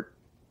expert,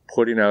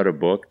 putting out a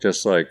book,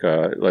 just like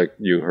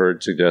you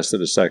heard suggested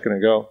a second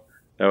ago.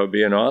 That would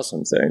be an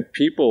awesome thing.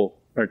 People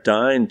are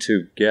dying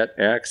to get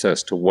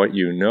access to what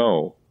you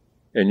know,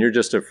 and you're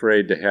just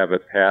afraid to have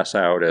it pass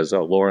out as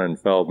a Loren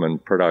Feldman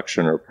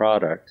production or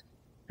product.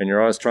 And you're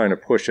always trying to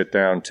push it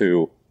down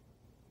to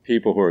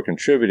people who are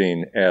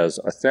contributing as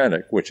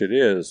authentic, which it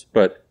is,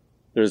 but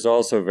there's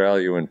also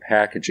value in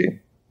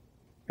packaging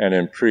and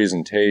in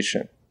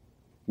presentation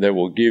that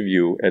will give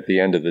you, at the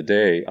end of the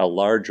day, a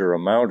larger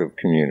amount of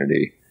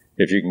community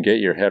if you can get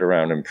your head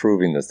around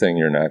improving the thing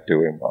you're not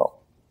doing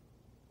well.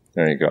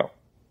 There you go.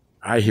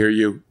 I hear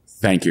you.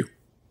 Thank you.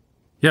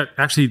 Yeah,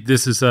 actually,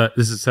 this is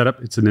set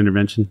up. It's an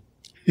intervention.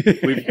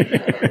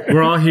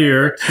 We're all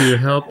here to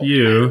help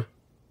you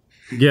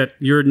get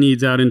your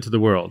needs out into the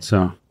world.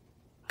 So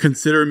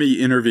consider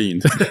me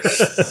intervened.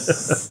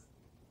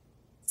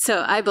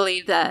 So I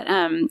believe that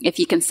if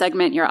you can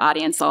segment your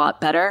audience a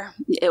lot better,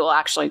 it will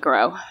actually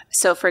grow.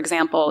 So, for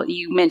example,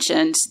 you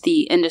mentioned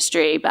the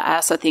industry, but I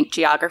also think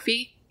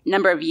geography,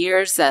 number of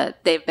years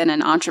that they've been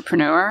an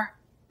entrepreneur,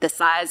 the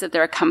size of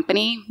their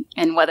company,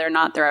 and whether or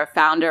not they're a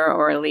founder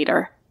or a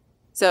leader.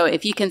 So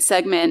if you can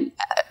segment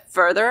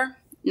further,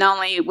 not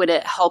only would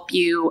it help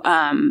you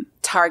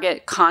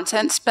target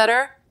contents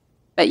better,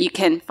 but you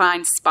can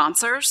find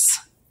sponsors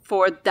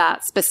for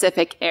that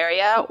specific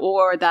area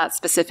or that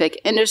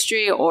specific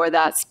industry or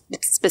that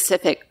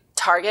specific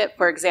target.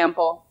 For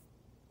example,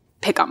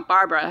 pick on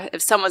Barbara.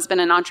 If someone's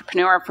been an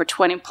entrepreneur for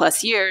 20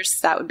 plus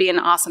years, that would be an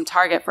awesome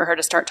target for her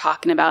to start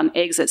talking about an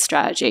exit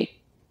strategy.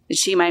 And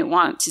she might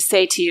want to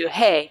say to you,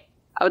 hey,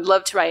 I would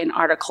love to write an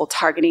article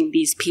targeting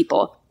these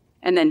people,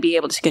 and then be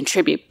able to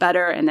contribute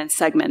better and then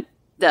segment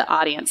the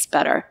audience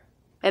better.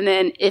 And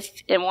then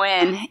if and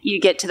when you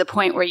get to the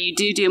point where you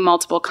do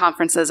multiple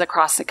conferences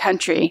across the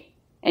country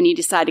and you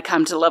decide to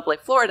come to lovely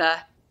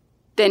Florida,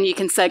 then you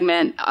can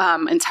segment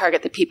and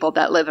target the people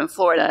that live in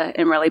Florida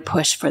and really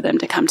push for them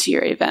to come to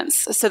your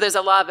events. So there's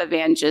a lot of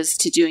advantages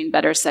to doing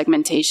better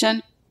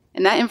segmentation.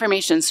 And that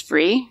information is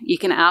free. You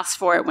can ask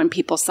for it when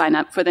people sign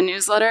up for the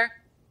newsletter.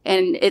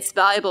 And it's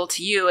valuable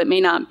to you. It may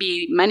not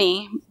be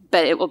money,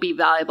 but it will be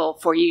valuable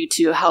for you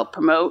to help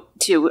promote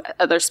to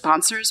other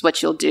sponsors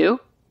what you'll do,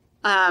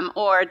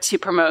 or to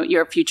promote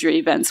your future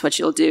events, what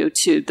you'll do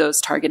to those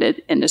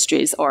targeted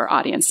industries or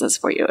audiences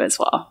for you as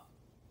well.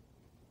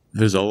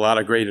 There's a lot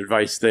of great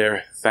advice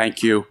there.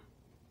 Thank you.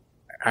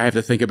 I have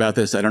to think about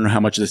this. I don't know how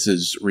much this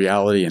is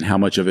reality and how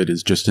much of it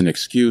is just an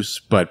excuse,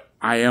 but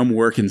I am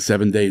working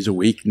 7 days a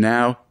week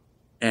now,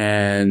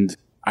 and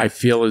I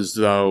feel as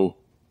though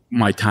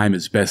my time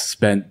is best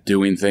spent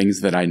doing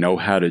things that I know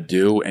how to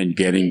do and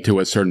getting to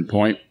a certain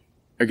point.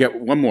 I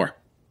get one more.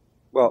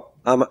 Well,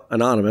 I'm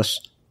anonymous.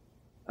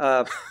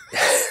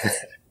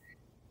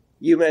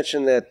 You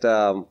mentioned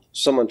that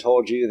someone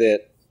told you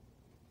that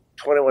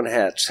 21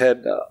 Hats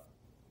had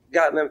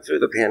gotten them through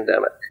the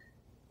pandemic.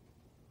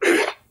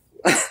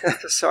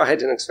 Sorry, I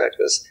didn't expect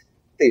this.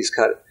 Please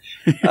cut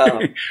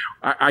it.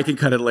 I can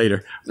cut it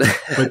later,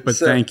 but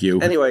so, thank you.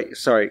 Anyway,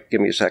 sorry,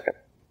 give me a second.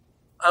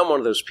 I'm one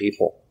of those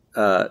people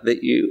that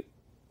you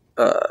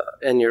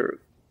and your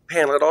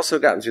panel had also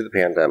gotten through the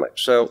pandemic.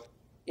 So,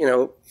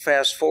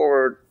 fast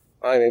forward,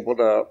 I'm able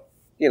to,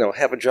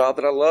 have a job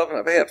that I love and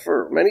I've had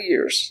for many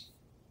years.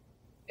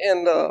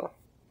 and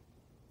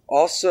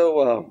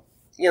also,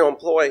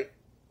 employ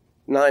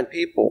 9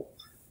 people.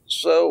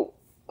 So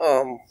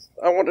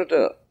I wanted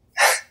to,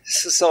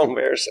 this is so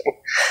embarrassing.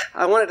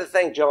 I wanted to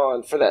thank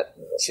John for that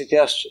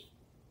suggestion.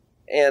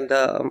 And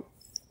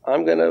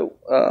I'm going to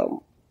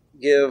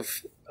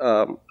give,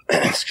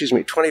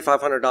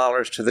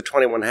 $2,500 to the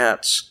 21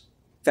 Hats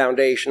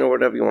Foundation, or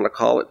whatever you want to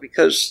call it,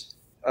 because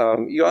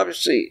you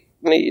obviously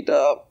need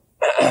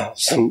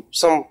some,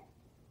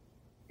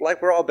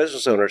 like we're all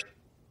business owners,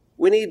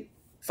 we need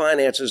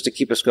finances to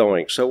keep us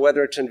going. So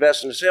whether it's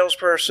investing in a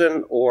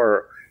salesperson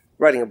or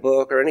writing a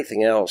book or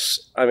anything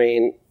else, I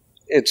mean,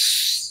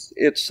 it's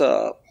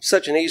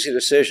such an easy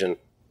decision,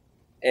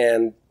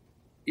 and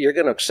you're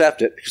going to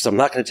accept it because I'm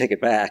not going to take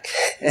it back,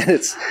 and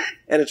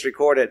it's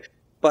recorded.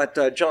 But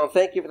John,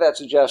 thank you for that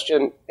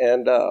suggestion,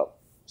 and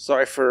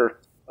sorry for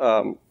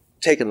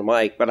taking the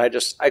mic, but I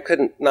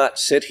couldn't not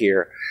sit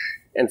here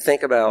and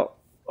think about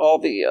all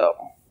the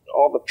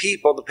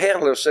people, the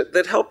panelists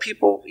that help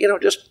people,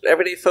 just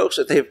everyday folks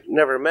that they've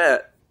never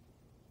met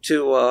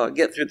to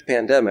get through the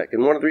pandemic.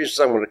 And one of the reasons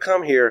I wanted to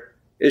come here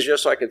is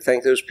just so I could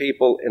thank those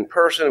people in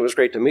person. It was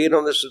great to meet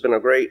them. This has been a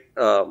great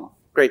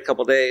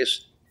couple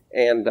days,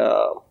 and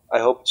I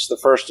hope it's the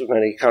first of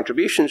many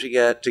contributions you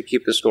get to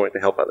keep this going to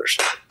help others.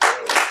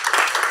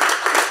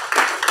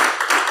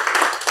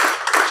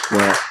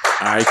 Well,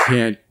 I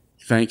can't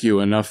thank you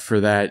enough for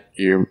that.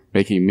 You're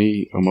making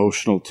me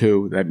emotional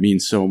too. That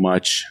means so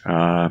much.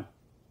 I'll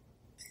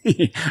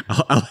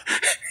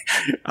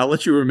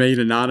let you remain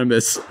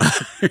anonymous,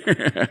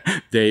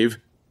 Dave.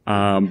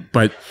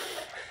 But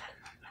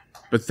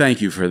thank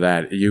you for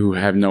that. You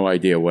have no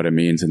idea what it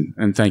means,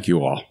 and thank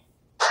you all.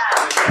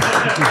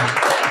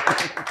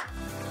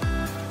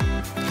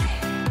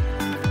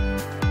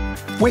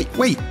 Wait,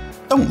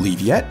 don't leave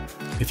yet.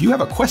 If you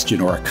have a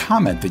question or a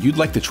comment that you'd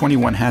like the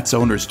 21 Hats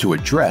owners to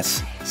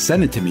address,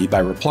 send it to me by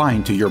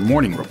replying to your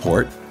morning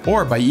report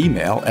or by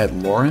email at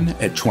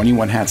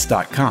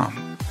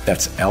lauren@21hats.com.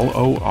 That's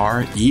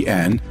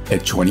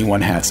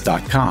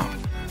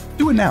LOREN@21hats.com.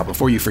 Do it now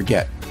before you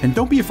forget. And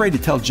don't be afraid to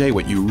tell Jay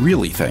what you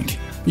really think.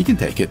 He can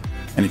take it.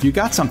 And if you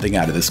got something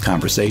out of this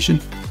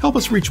conversation, help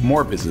us reach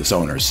more business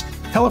owners.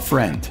 Tell a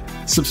friend.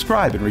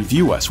 Subscribe and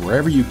review us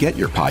wherever you get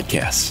your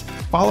podcasts.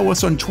 Follow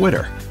us on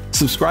Twitter.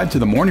 Subscribe to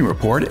the Morning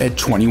Report at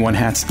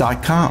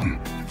 21hats.com.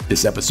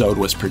 This episode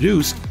was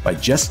produced by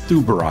Jess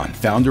Thuberon,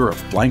 founder of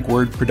Blank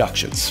Word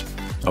Productions.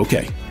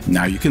 Okay,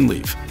 now you can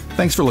leave.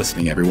 Thanks for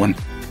listening, everyone.